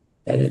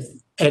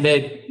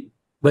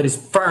 But it's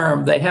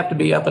firm. They have to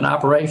be up and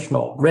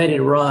operational, ready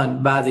to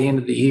run by the end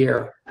of the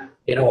year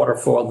in order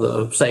for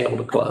the sale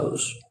to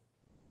close.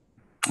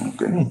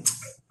 Okay.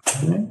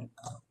 Mm-hmm.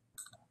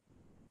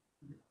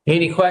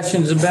 Any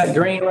questions about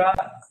Green Rock?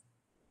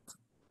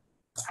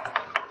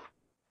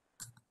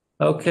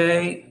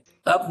 Okay,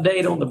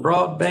 update on the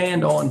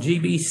broadband on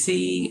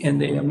GBC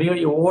and the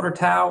Amelia Water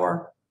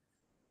Tower.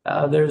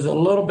 There's a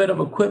little bit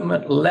of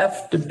equipment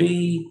left to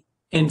be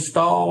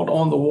installed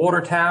on the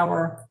water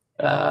tower.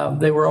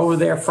 They were over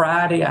there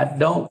Friday. I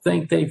don't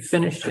think they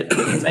finished it,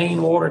 the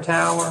main water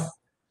tower.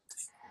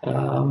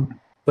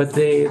 But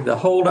the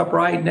holdup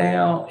right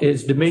now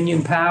is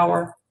Dominion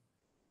Power.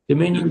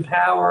 Dominion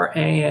Power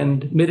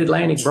and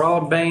Mid-Atlantic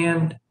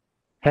Broadband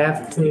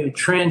have to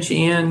trench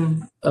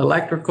in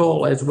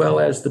electrical as well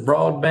as the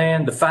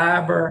broadband, the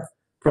fiber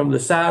from the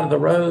side of the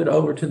road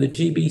over to the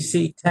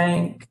GBC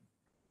tank.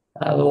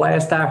 The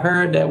last I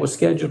heard, that was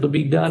scheduled to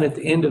be done at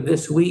the end of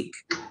this week.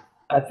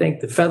 I think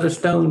the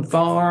Featherstone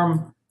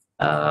Farm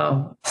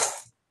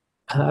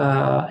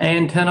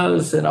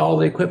antennas and all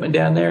the equipment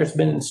down there has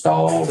been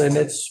installed and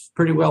it's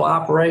pretty well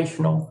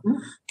operational.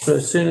 So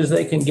as soon as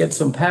they can get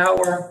some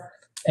power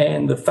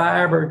and the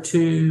fiber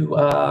to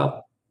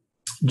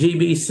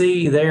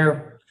GBC,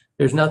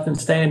 there's nothing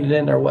standing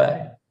in their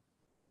way.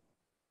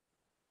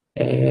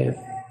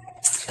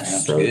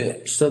 Sounds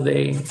good. So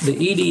the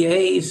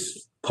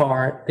EDA's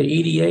part, the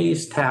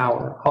EDA's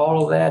tower,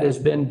 all of that has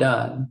been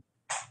done.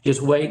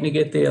 Just waiting to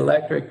get the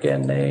electric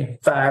and the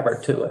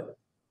fiber to it.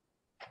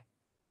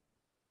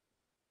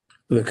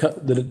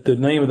 The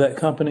name of that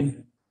company?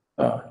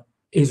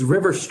 Is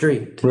River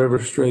Street. River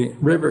Street.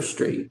 River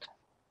Street.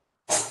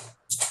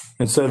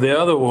 And so the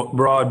other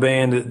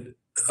broadband,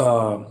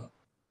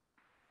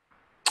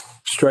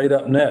 Straight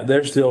Up Net,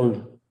 they're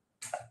still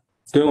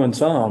doing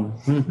some.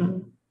 Mm-hmm.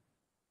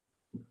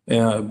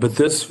 But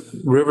this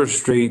River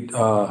Street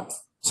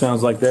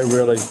sounds like they're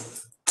really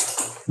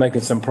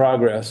making some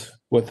progress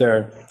with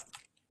their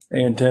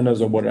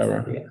antennas or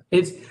whatever.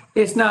 Yeah.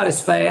 It's not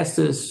as fast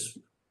as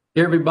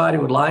everybody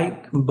would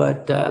like,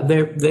 but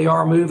they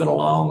are moving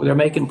along. They're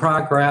making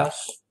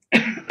progress.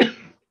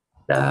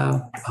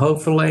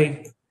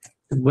 Hopefully,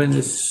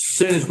 as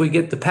soon as we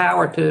get the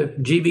power to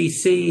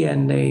GBC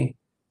and the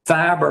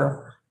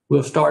fiber,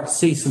 we'll start to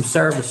see some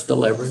service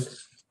delivered.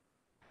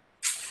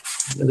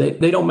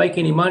 They don't make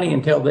any money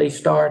until they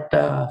start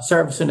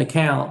servicing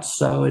accounts,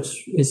 so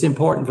it's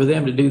important for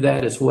them to do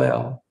that as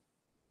well.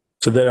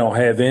 So they don't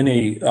have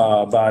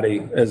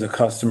anybody as a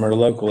customer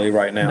locally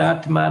right now?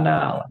 Not to my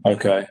knowledge.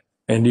 Okay.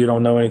 And you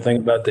don't know anything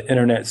about the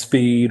internet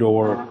speed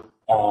or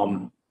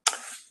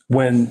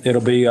when it'll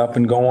be up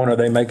and going? Are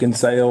they making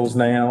sales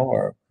now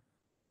or?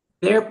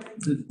 They've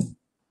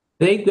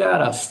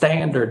got a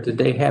standard that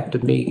they have to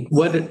meet.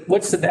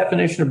 What's the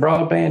definition of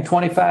broadband?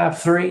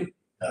 25.3?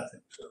 I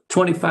think so.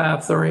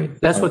 25.3.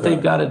 That's what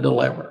they've got to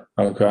deliver.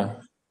 Okay.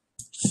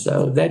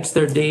 So that's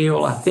their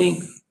deal. I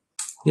think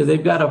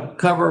they've got to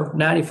cover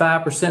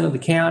 95% of the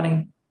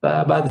county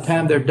by the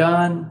time they're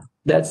done.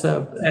 That's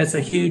a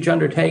huge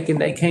undertaking.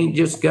 They can't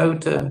just go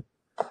to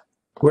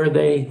where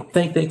they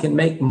think they can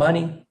make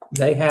money.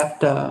 They have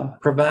to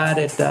provide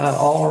it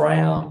all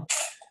around.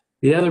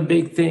 The other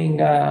big thing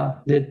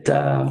that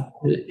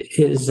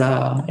is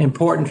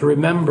important to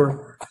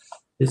remember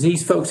is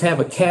these folks have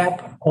a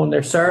cap on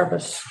their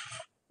service,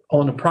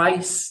 on the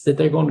price that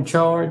they're going to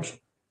charge.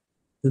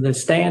 The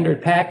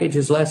standard package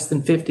is less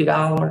than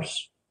 $50.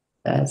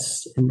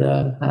 That's in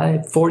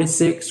the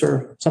 46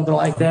 or something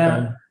like that.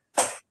 Okay.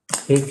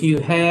 If you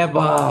have,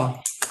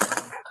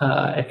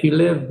 if you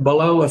live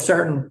below a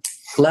certain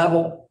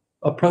level,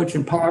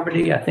 approaching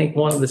poverty, I think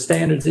one of the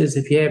standards is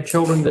if you have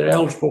children that are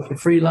eligible for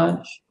free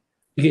lunch,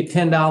 you get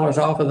 $10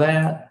 off of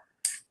that.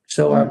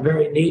 So our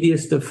very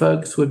neediest of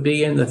folks would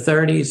be in the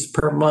 30s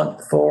per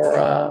month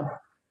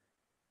for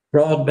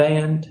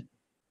broadband.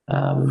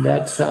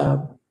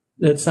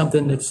 That's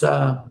something that's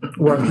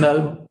worth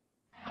noting.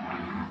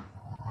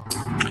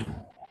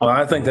 Well,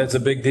 I think that's a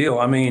big deal.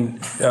 I mean,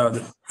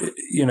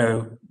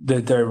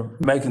 that they're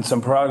making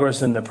some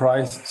progress and the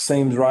price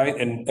seems right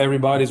and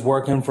everybody's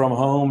working from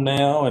home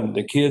now and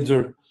the kids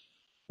are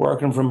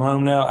working from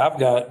home now. I've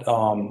got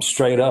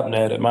straight up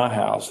net at my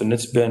house, and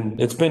it's been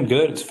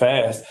good. It's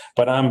fast,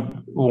 but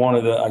I'm one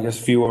of the, I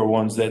guess, fewer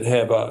ones that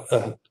have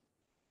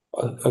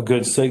a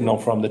good signal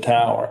from the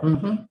tower.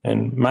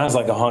 And mine's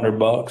like $100,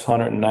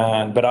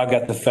 109, but I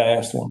got the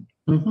fast one.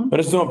 But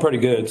it's doing pretty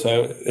good.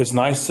 So it's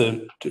nice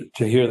to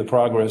hear the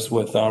progress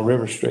with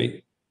River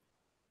Street.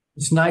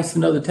 It's nice to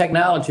know the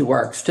technology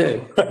works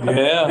too.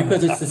 Yeah.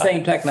 Because it's the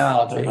same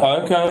technology.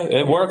 Okay,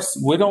 it works.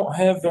 We don't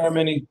have very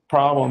many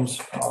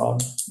problems.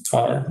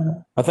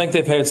 I think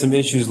they've had some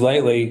issues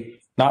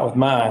lately, not with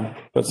mine,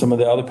 but some of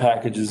the other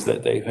packages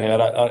that they've had.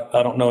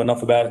 I don't know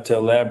enough about it to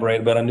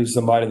elaborate, but I knew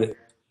somebody that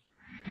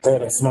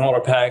had a smaller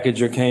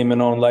package or came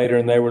in on later,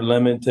 and they were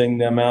limiting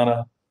the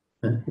amount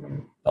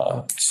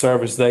of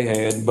service they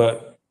had.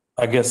 But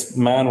I guess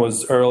mine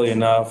was early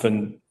enough,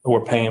 and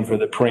we're paying for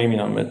the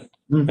premium.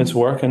 It's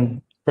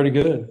working pretty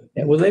good.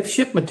 Yeah, well, they've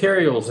shipped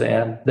materials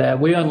in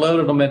that we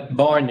unloaded them at the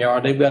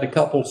barnyard. They've got a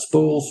couple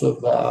spools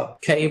of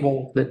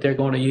cable that they're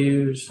going to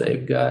use.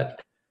 They've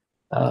got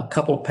a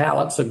couple of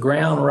pallets of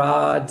ground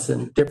rods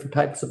and different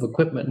types of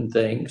equipment and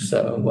things.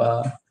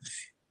 So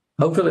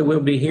hopefully we'll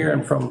be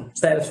hearing from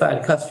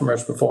satisfied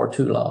customers before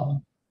too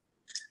long.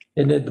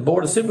 And the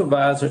Board of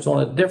Supervisors,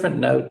 on a different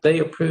note, they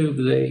approved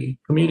the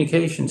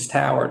communications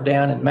tower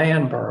down in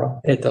Manborough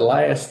at the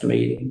last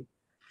meeting.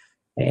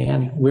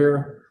 And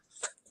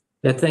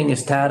that thing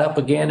is tied up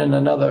again in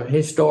another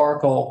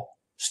historical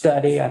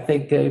study. I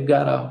think they've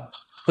got to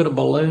put a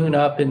balloon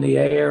up in the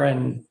air,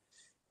 and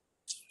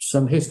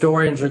some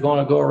historians are going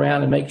to go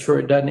around and make sure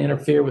it doesn't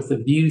interfere with the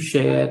view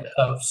shed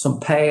of some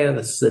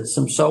paths that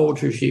some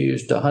soldiers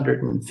used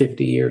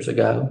 150 years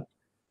ago.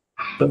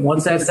 But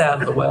once that's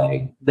out of the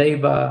way,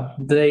 they've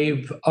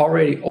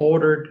already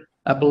ordered,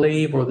 I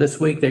believe, or this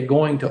week they're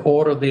going to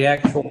order the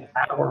actual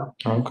tower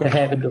to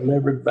have it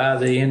delivered by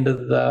the end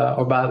of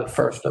by the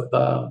 1st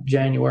of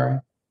January.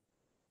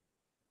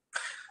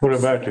 What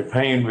about the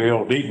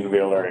Painville,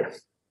 Deatonville area?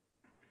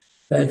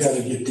 We got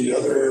to get the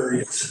other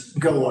areas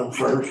going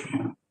first.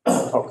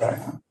 Okay.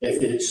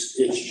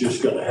 It's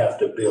just going to have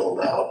to build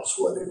out is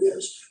what it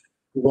is.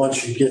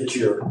 Once you get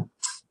your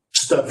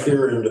stuff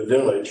here in the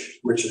village,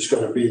 which is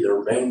going to be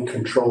their main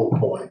control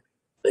point,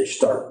 they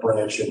start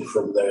branching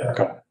from there.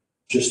 Okay.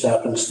 Just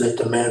happens that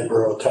the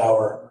Manborough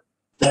Tower,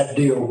 that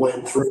deal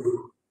went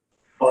through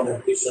on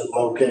a decent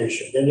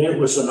location. And it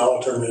was an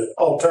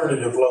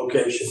alternative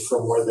location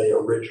from where they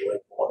originally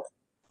wanted.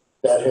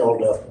 That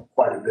held up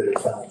quite a bit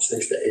of time,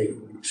 6 to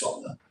 8 weeks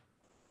on that.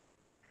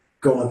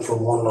 Going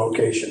from one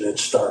location and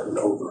starting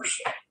over.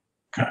 So.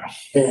 Okay.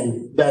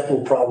 And that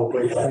will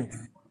probably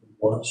happen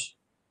once.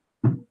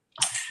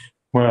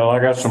 Well, I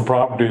got some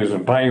properties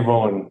in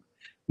Painville and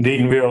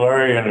Deatonville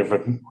area, and if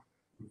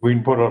we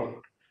can put a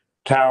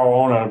tower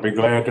on, I'd be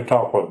glad to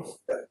talk with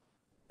them.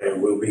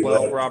 And we'll be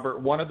Well, glad.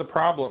 Robert, one of the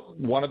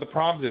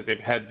problems is they've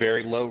had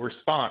very low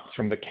response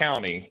from the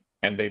county,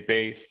 and they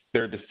base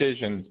their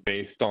decisions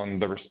based on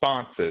the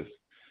responses.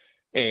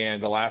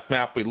 And the last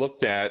map we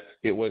looked at,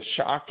 it was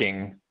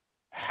shocking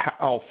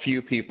how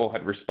few people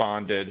had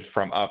responded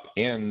from up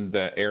in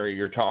the area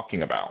you're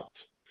talking about.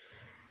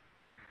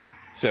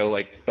 So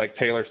like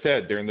Taylor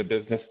said, they're in the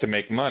business to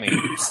make money.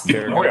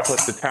 They're going to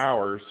put the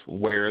towers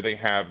where they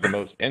have the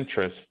most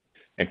interest,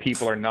 and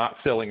people are not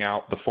filling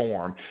out the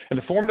form. And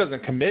the form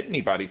doesn't commit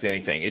anybody to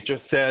anything. It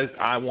just says,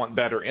 I want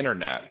better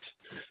internet.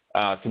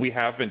 So we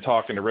have been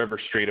talking to River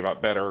Street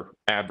about better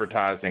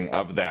advertising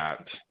of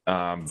that.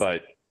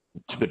 But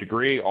to the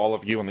degree all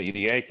of you on the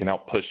EDA can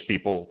help push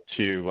people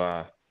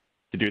to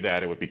do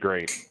that, it would be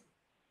great.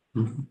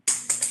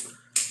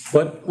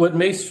 What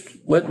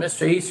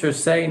Mr. Easter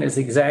is saying is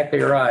exactly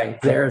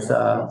right. There's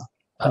a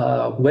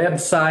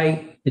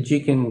website that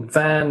you can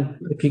find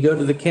if you go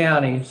to the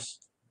counties,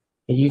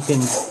 and you can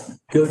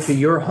go to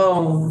your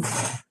home.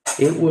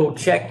 It will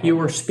check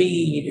your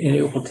speed, and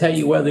it will tell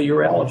you whether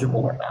you're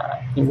eligible or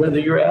not. And whether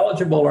you're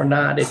eligible or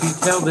not, if you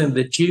tell them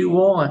that you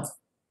want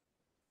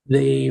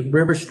the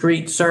River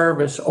Street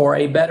service or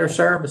a better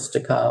service to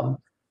come,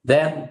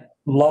 that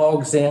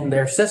logs in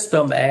their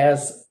system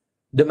as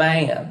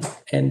demand.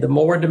 And the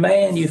more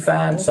demand you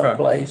find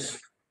someplace,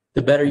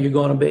 the better you're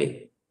going to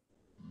be.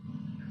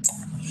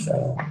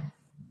 So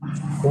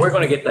we're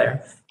going to get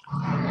there.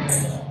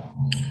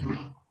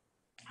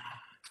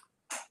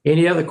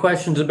 Any other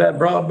questions about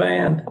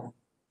broadband?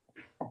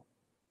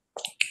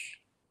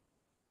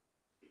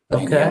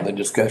 Any other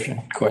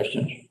discussion,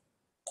 questions?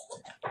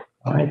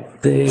 All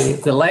right.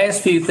 The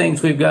last few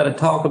things we've got to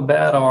talk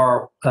about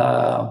are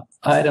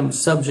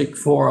items subject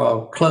for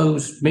a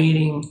closed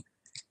meeting.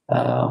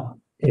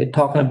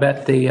 Talking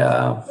about the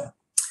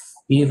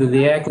either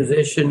the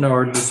acquisition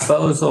or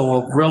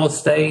disposal of real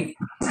estate,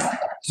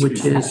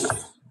 which is.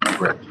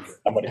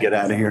 I'm going to get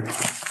out of here.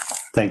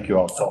 Thank you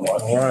all so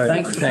much. All right.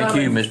 Thank you, Thank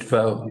you, Mr.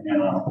 Poe.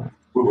 And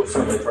we will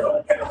certainly try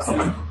to have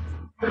some.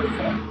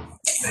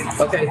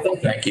 Okay, thank you.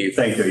 Thank you.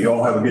 Thank you. You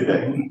all have a good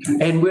day.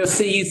 And we'll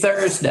see you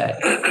Thursday,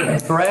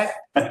 correct?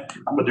 I'm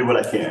gonna do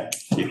what I can.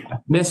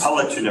 Miss, I'll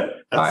let you know. All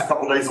That's right. a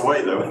couple days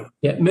away though.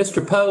 yeah,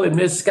 Mr. Poe and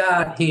Ms.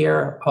 Scott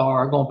here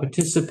are going to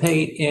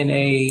participate in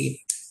a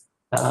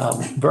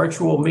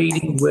virtual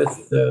meeting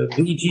with the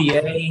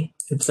VGA.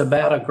 It's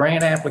about a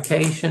grant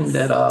application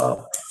that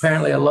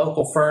apparently a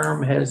local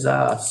firm has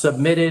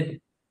submitted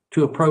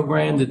to a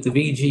program that the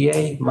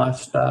VGA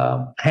must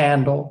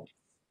handle.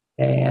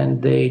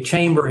 And the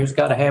chamber has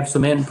got to have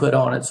some input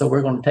on it. So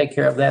we're going to take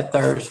care of that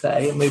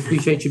Thursday. And we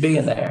appreciate you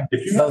being there.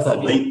 If you have a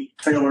link,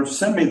 Taylor,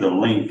 send me the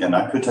link and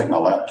I could take my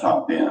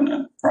laptop in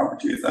and probably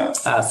do that.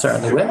 I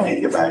certainly I will. need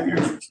to get back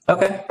here.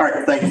 Okay. All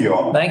right. Thank you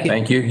all. Thank you.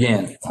 Thank you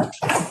again.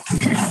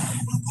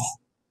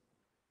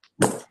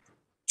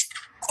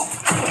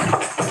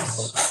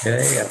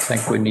 Okay, I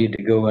think we need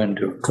to go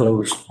into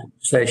closed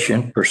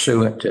session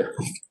pursuant to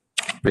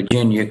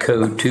Virginia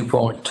Code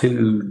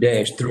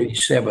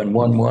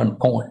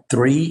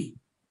 2.2-3711.3.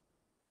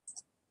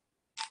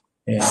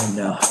 And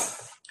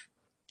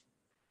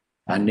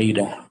I need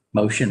a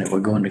motion that we're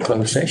going to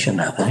closed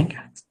session, I think.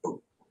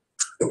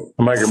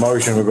 I make a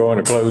motion, we go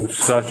into closed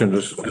session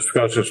to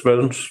discuss this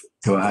business.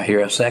 Do I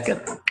hear a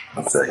second?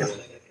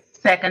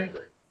 Second.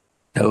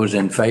 Those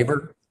in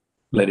favor,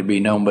 let it be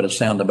known by the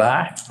sound of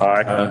aye.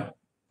 Aye.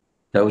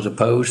 Those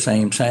opposed,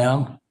 same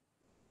sound.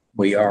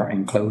 We are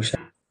in closed.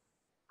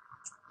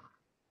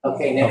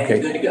 Okay, now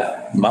Okay. you're good to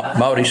go.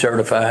 Multi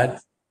certified.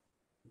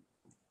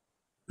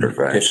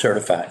 Certified. It's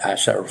certified. I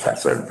certify.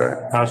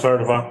 Certified. I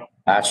certify.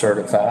 I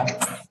certify.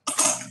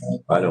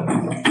 I don't.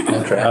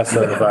 That's right. I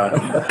certify.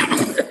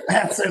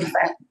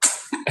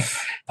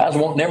 I was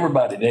wanting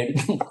everybody, David.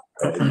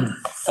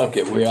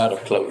 Okay, we're out of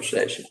closed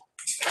session.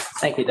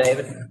 Thank you,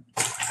 David.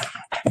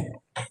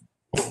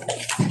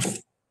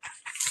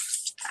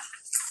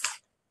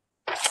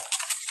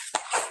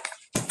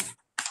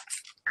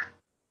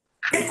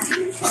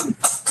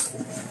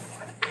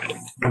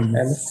 And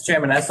Mr.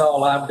 Chairman, that's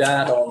all I've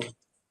got on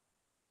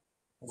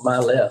my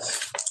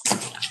list.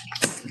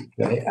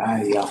 Okay,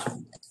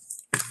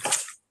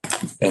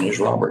 and as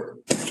Robert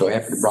so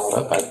after brought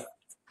up,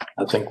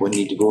 I think we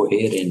need to go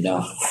ahead and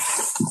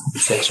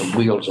set some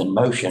wheels in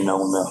motion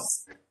on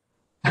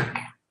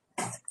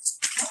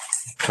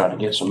try to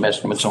get some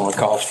estimates on the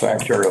cost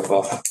factor of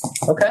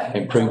Okay,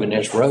 improving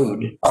this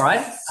road. all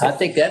right. I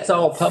think that's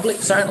all public,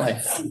 certainly.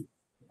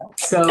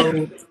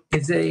 So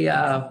is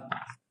the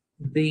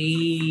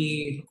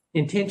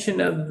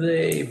intention of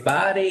the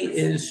body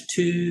is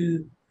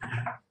to,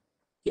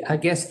 I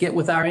guess, get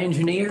with our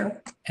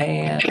engineer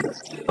and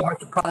start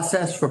the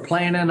process for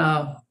planning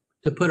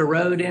to put a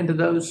road into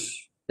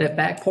that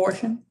back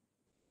portion?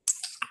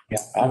 Yeah,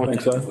 I would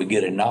think so. If we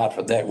get a nod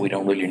for that, we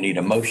don't really need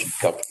a motion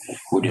because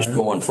we're just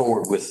going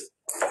forward with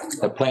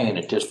the plan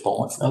at this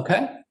point.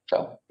 Okay.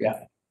 So,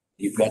 yeah,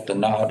 you've got the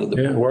nod of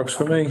the. Yeah, it works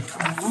for me.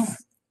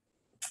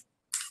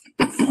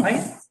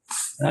 Right.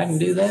 I can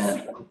do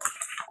that.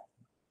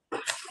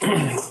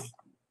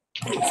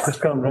 This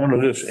comes under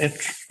this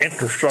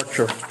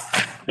infrastructure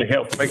to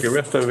help make the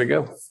rest of it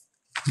go.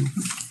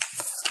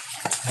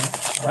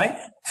 Right.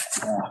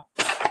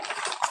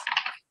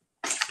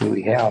 Do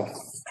we have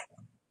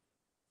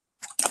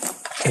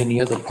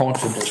any other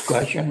points of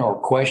discussion or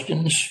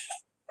questions?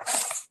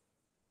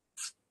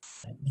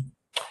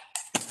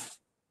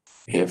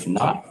 If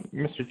not.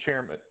 Mr.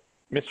 Chairman,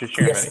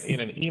 Yes. in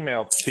an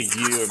email to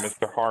you and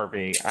Mr.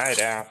 Harvey, I had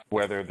asked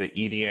whether the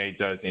EDA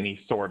does any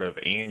sort of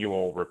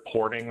annual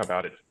reporting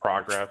about its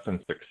progress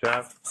and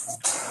success.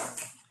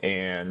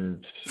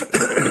 And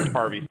Mr.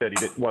 Harvey said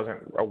he wasn't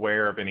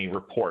aware of any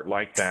report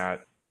like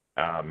that.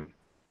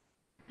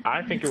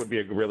 I think it would be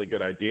a really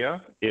good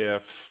idea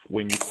if,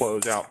 when you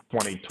close out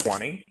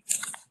 2020,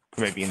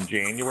 maybe in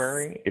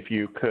January, if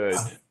you could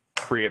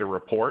create a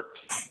report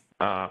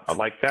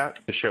like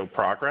that to show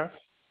progress.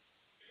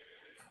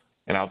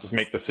 And I'll just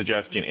make the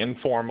suggestion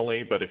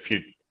informally, but if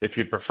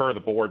you'd prefer the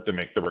board to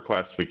make the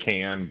request, we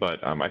can.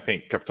 But I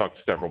think I've talked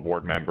to several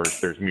board members.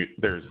 There's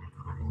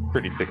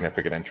pretty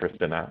significant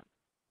interest in that.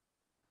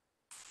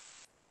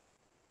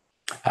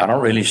 I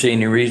don't really see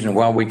any reason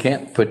why we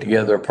can't put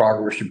together a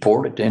progress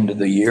report at the end of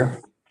the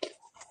year.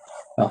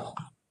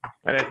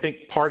 And I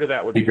think part of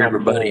that would be Keep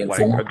everybody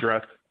helpful, like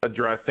informed.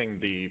 addressing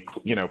the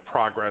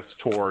progress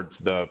towards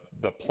the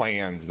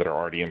plans that are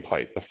already in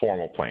place, the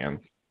formal plans.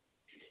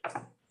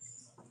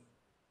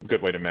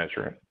 Good way to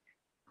measure it.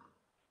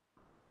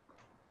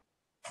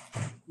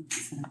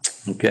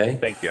 Okay.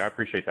 Thank you. I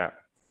appreciate that.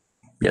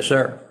 Yes,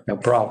 sir. No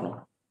problem.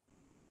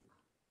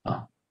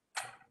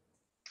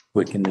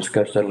 We can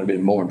discuss that a little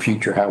bit more in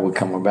future, how we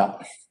come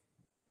about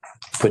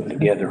putting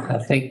together. I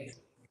think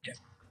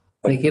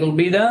it'll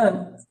be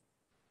done.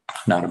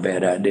 Not a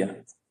bad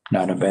idea.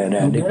 Not a bad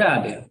idea. Good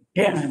idea.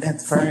 Yeah,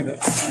 that's very good.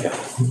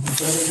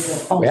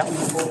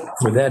 Well,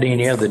 without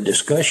any other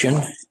discussion,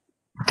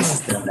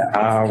 then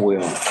I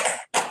will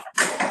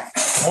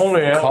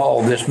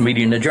call this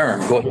meeting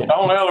adjourned. Go ahead. The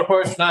only other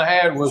question I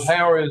had was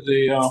how is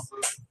we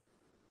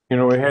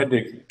had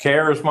the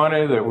CARES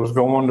money that was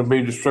going to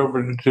be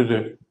distributed to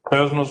the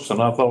business,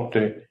 and I thought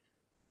that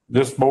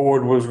this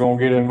board was gonna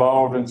get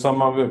involved in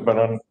some of it,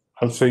 but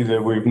I see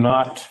that we've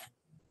not.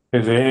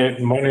 Is there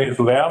any money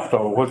left,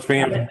 or what's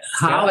being?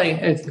 Holly,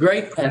 it's a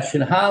great question.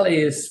 Holly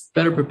is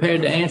better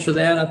prepared to answer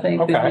that, I think,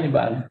 than Okay.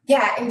 anybody.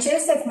 Yeah, and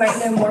Joseph might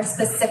know more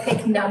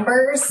specific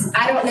numbers.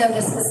 I don't know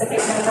the specific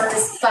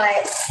numbers,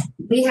 but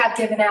we have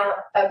given out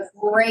a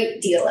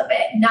great deal of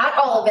it. Not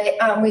all of it.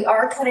 We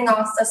are cutting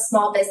off the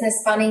small business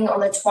funding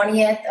on the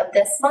 20th of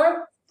this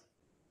month.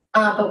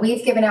 But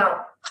we've given out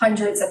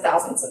hundreds of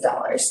thousands of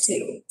dollars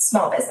to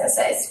small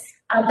businesses.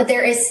 But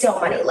there is still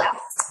money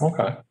left.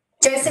 Okay.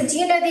 Joseph, do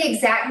you know the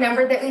exact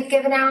number that we've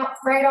given out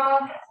right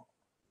off?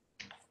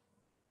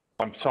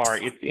 I'm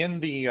sorry, it's in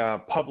the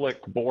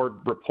public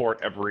board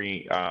report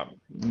every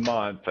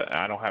month.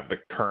 I don't have the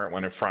current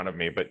one in front of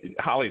me, but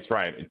Holly's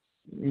right. It's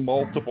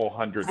multiple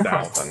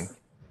 100,000.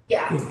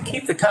 Yeah.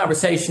 Keep the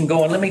conversation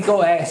going. Let me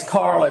go ask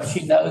Carla if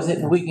she knows it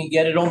and we can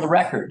get it on the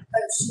record.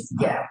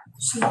 Yeah,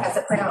 she has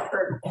a printout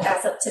for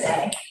as of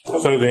today.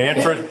 So the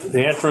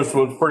interest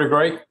was pretty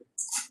great?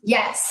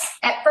 Yes.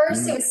 At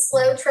first, it was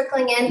slow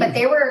trickling in, but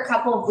there were a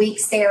couple of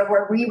weeks there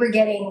where we were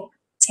getting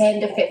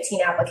 10 to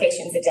 15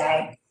 applications a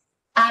day.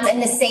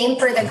 And the same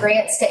for the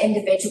grants to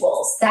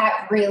individuals.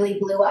 That really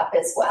blew up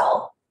as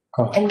well.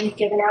 And we've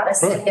given out a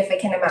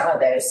significant amount of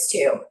those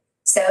too.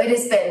 So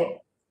there's been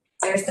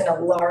a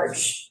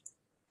large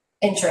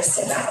interest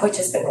in that, which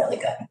has been really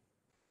good.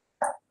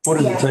 What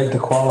does it take to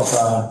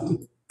qualify?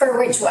 For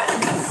which one?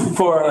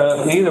 For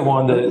either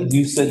one that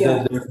you said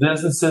that the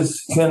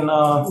businesses can.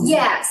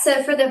 Yeah,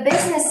 so for the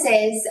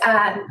businesses,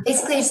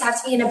 basically you just have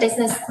to be in a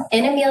business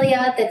in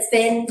Amelia that's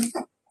been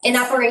in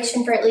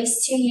operation for at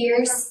least 2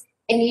 years.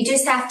 And you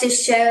just have to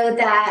show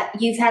that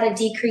you've had a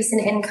decrease in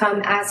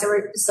income as a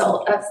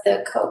result of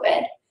the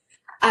COVID.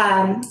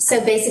 So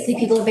basically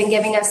people have been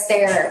giving us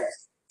their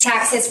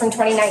taxes from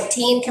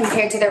 2019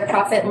 compared to their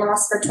profit and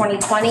loss for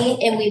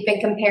 2020. And we've been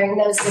comparing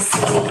those to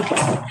see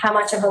how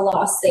much of a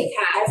loss they've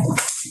had.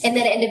 And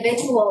then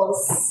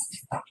individuals,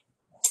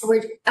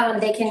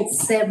 they can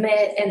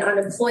submit an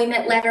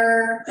unemployment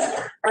letter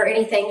or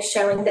anything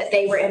showing that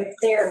their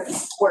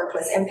work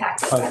was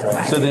impacted by the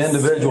virus. So the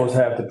individuals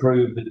have to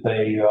prove that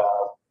they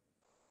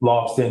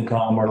lost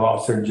income or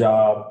lost their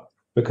job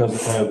because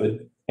of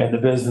COVID, and the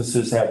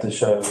businesses have to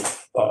show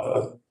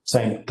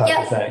same type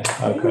of thing.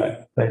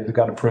 Okay, they've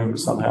got to prove it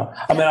somehow.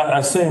 I mean, I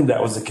assumed that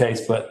was the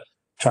case, but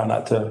try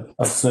not to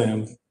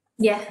assume.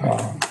 Yeah.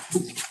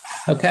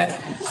 Okay.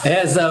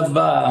 As of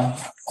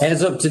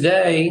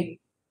today,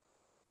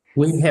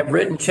 we have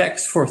written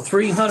checks for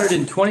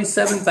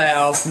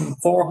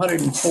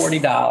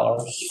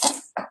 $327,440.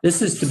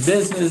 This is to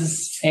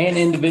business and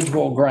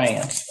individual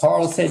grants.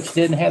 Carla said she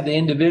didn't have the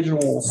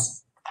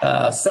individuals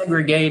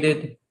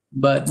segregated,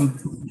 but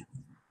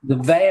the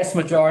vast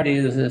majority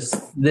of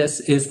this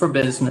is for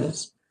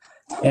business.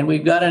 And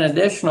we've got an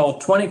additional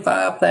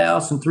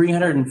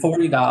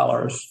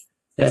 $25,340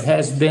 that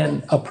has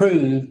been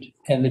approved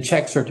and the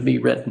checks are to be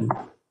written.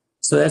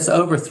 So that's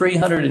over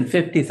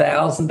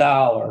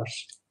 $350,000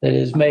 that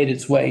has made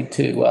its way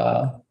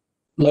to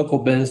local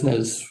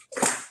business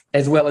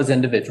as well as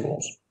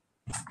individuals.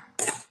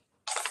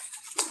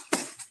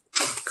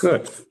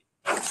 Good.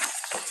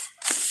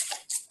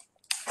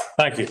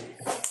 Thank you.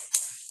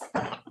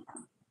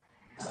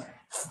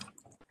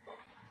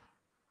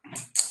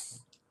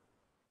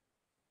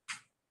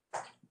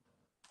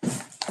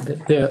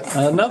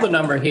 Another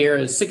number here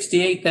is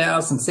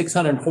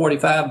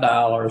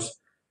 $68,645.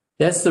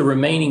 That's the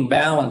remaining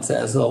balance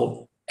as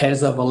of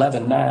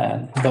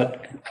 11/9.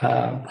 But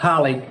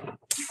Holly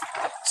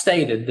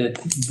stated that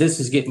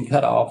this is getting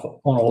cut off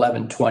on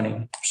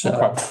 11/20.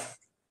 So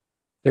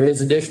there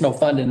is additional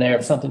funding there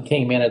if something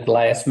came in at the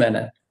last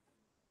minute.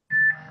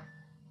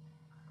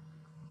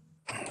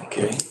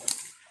 Okay.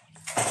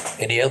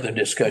 Any other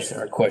discussion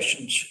or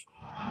questions?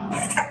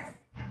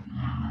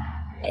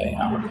 Okay,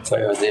 I will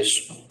declare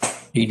this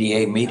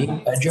EDA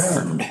meeting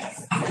adjourned.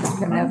 We're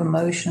gonna have a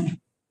motion.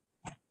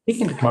 He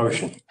can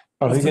Motion.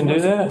 Oh, he can do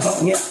that?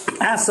 Yeah,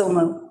 I so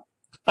move.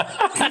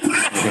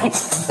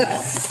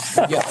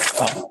 Yeah.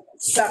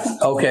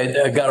 Second.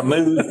 Okay, I got a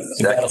move.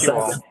 Got a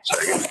second.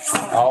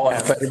 All in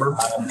favor?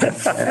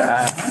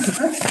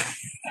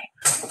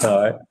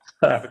 All right.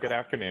 Have a good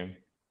afternoon.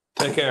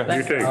 Take care.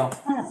 You too.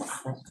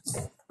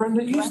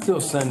 Brenda, you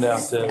still send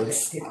out the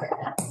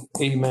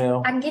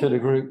email I'm to the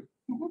group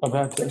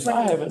about this?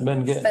 I haven't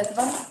been getting.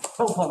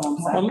 Both of them?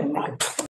 Hold on.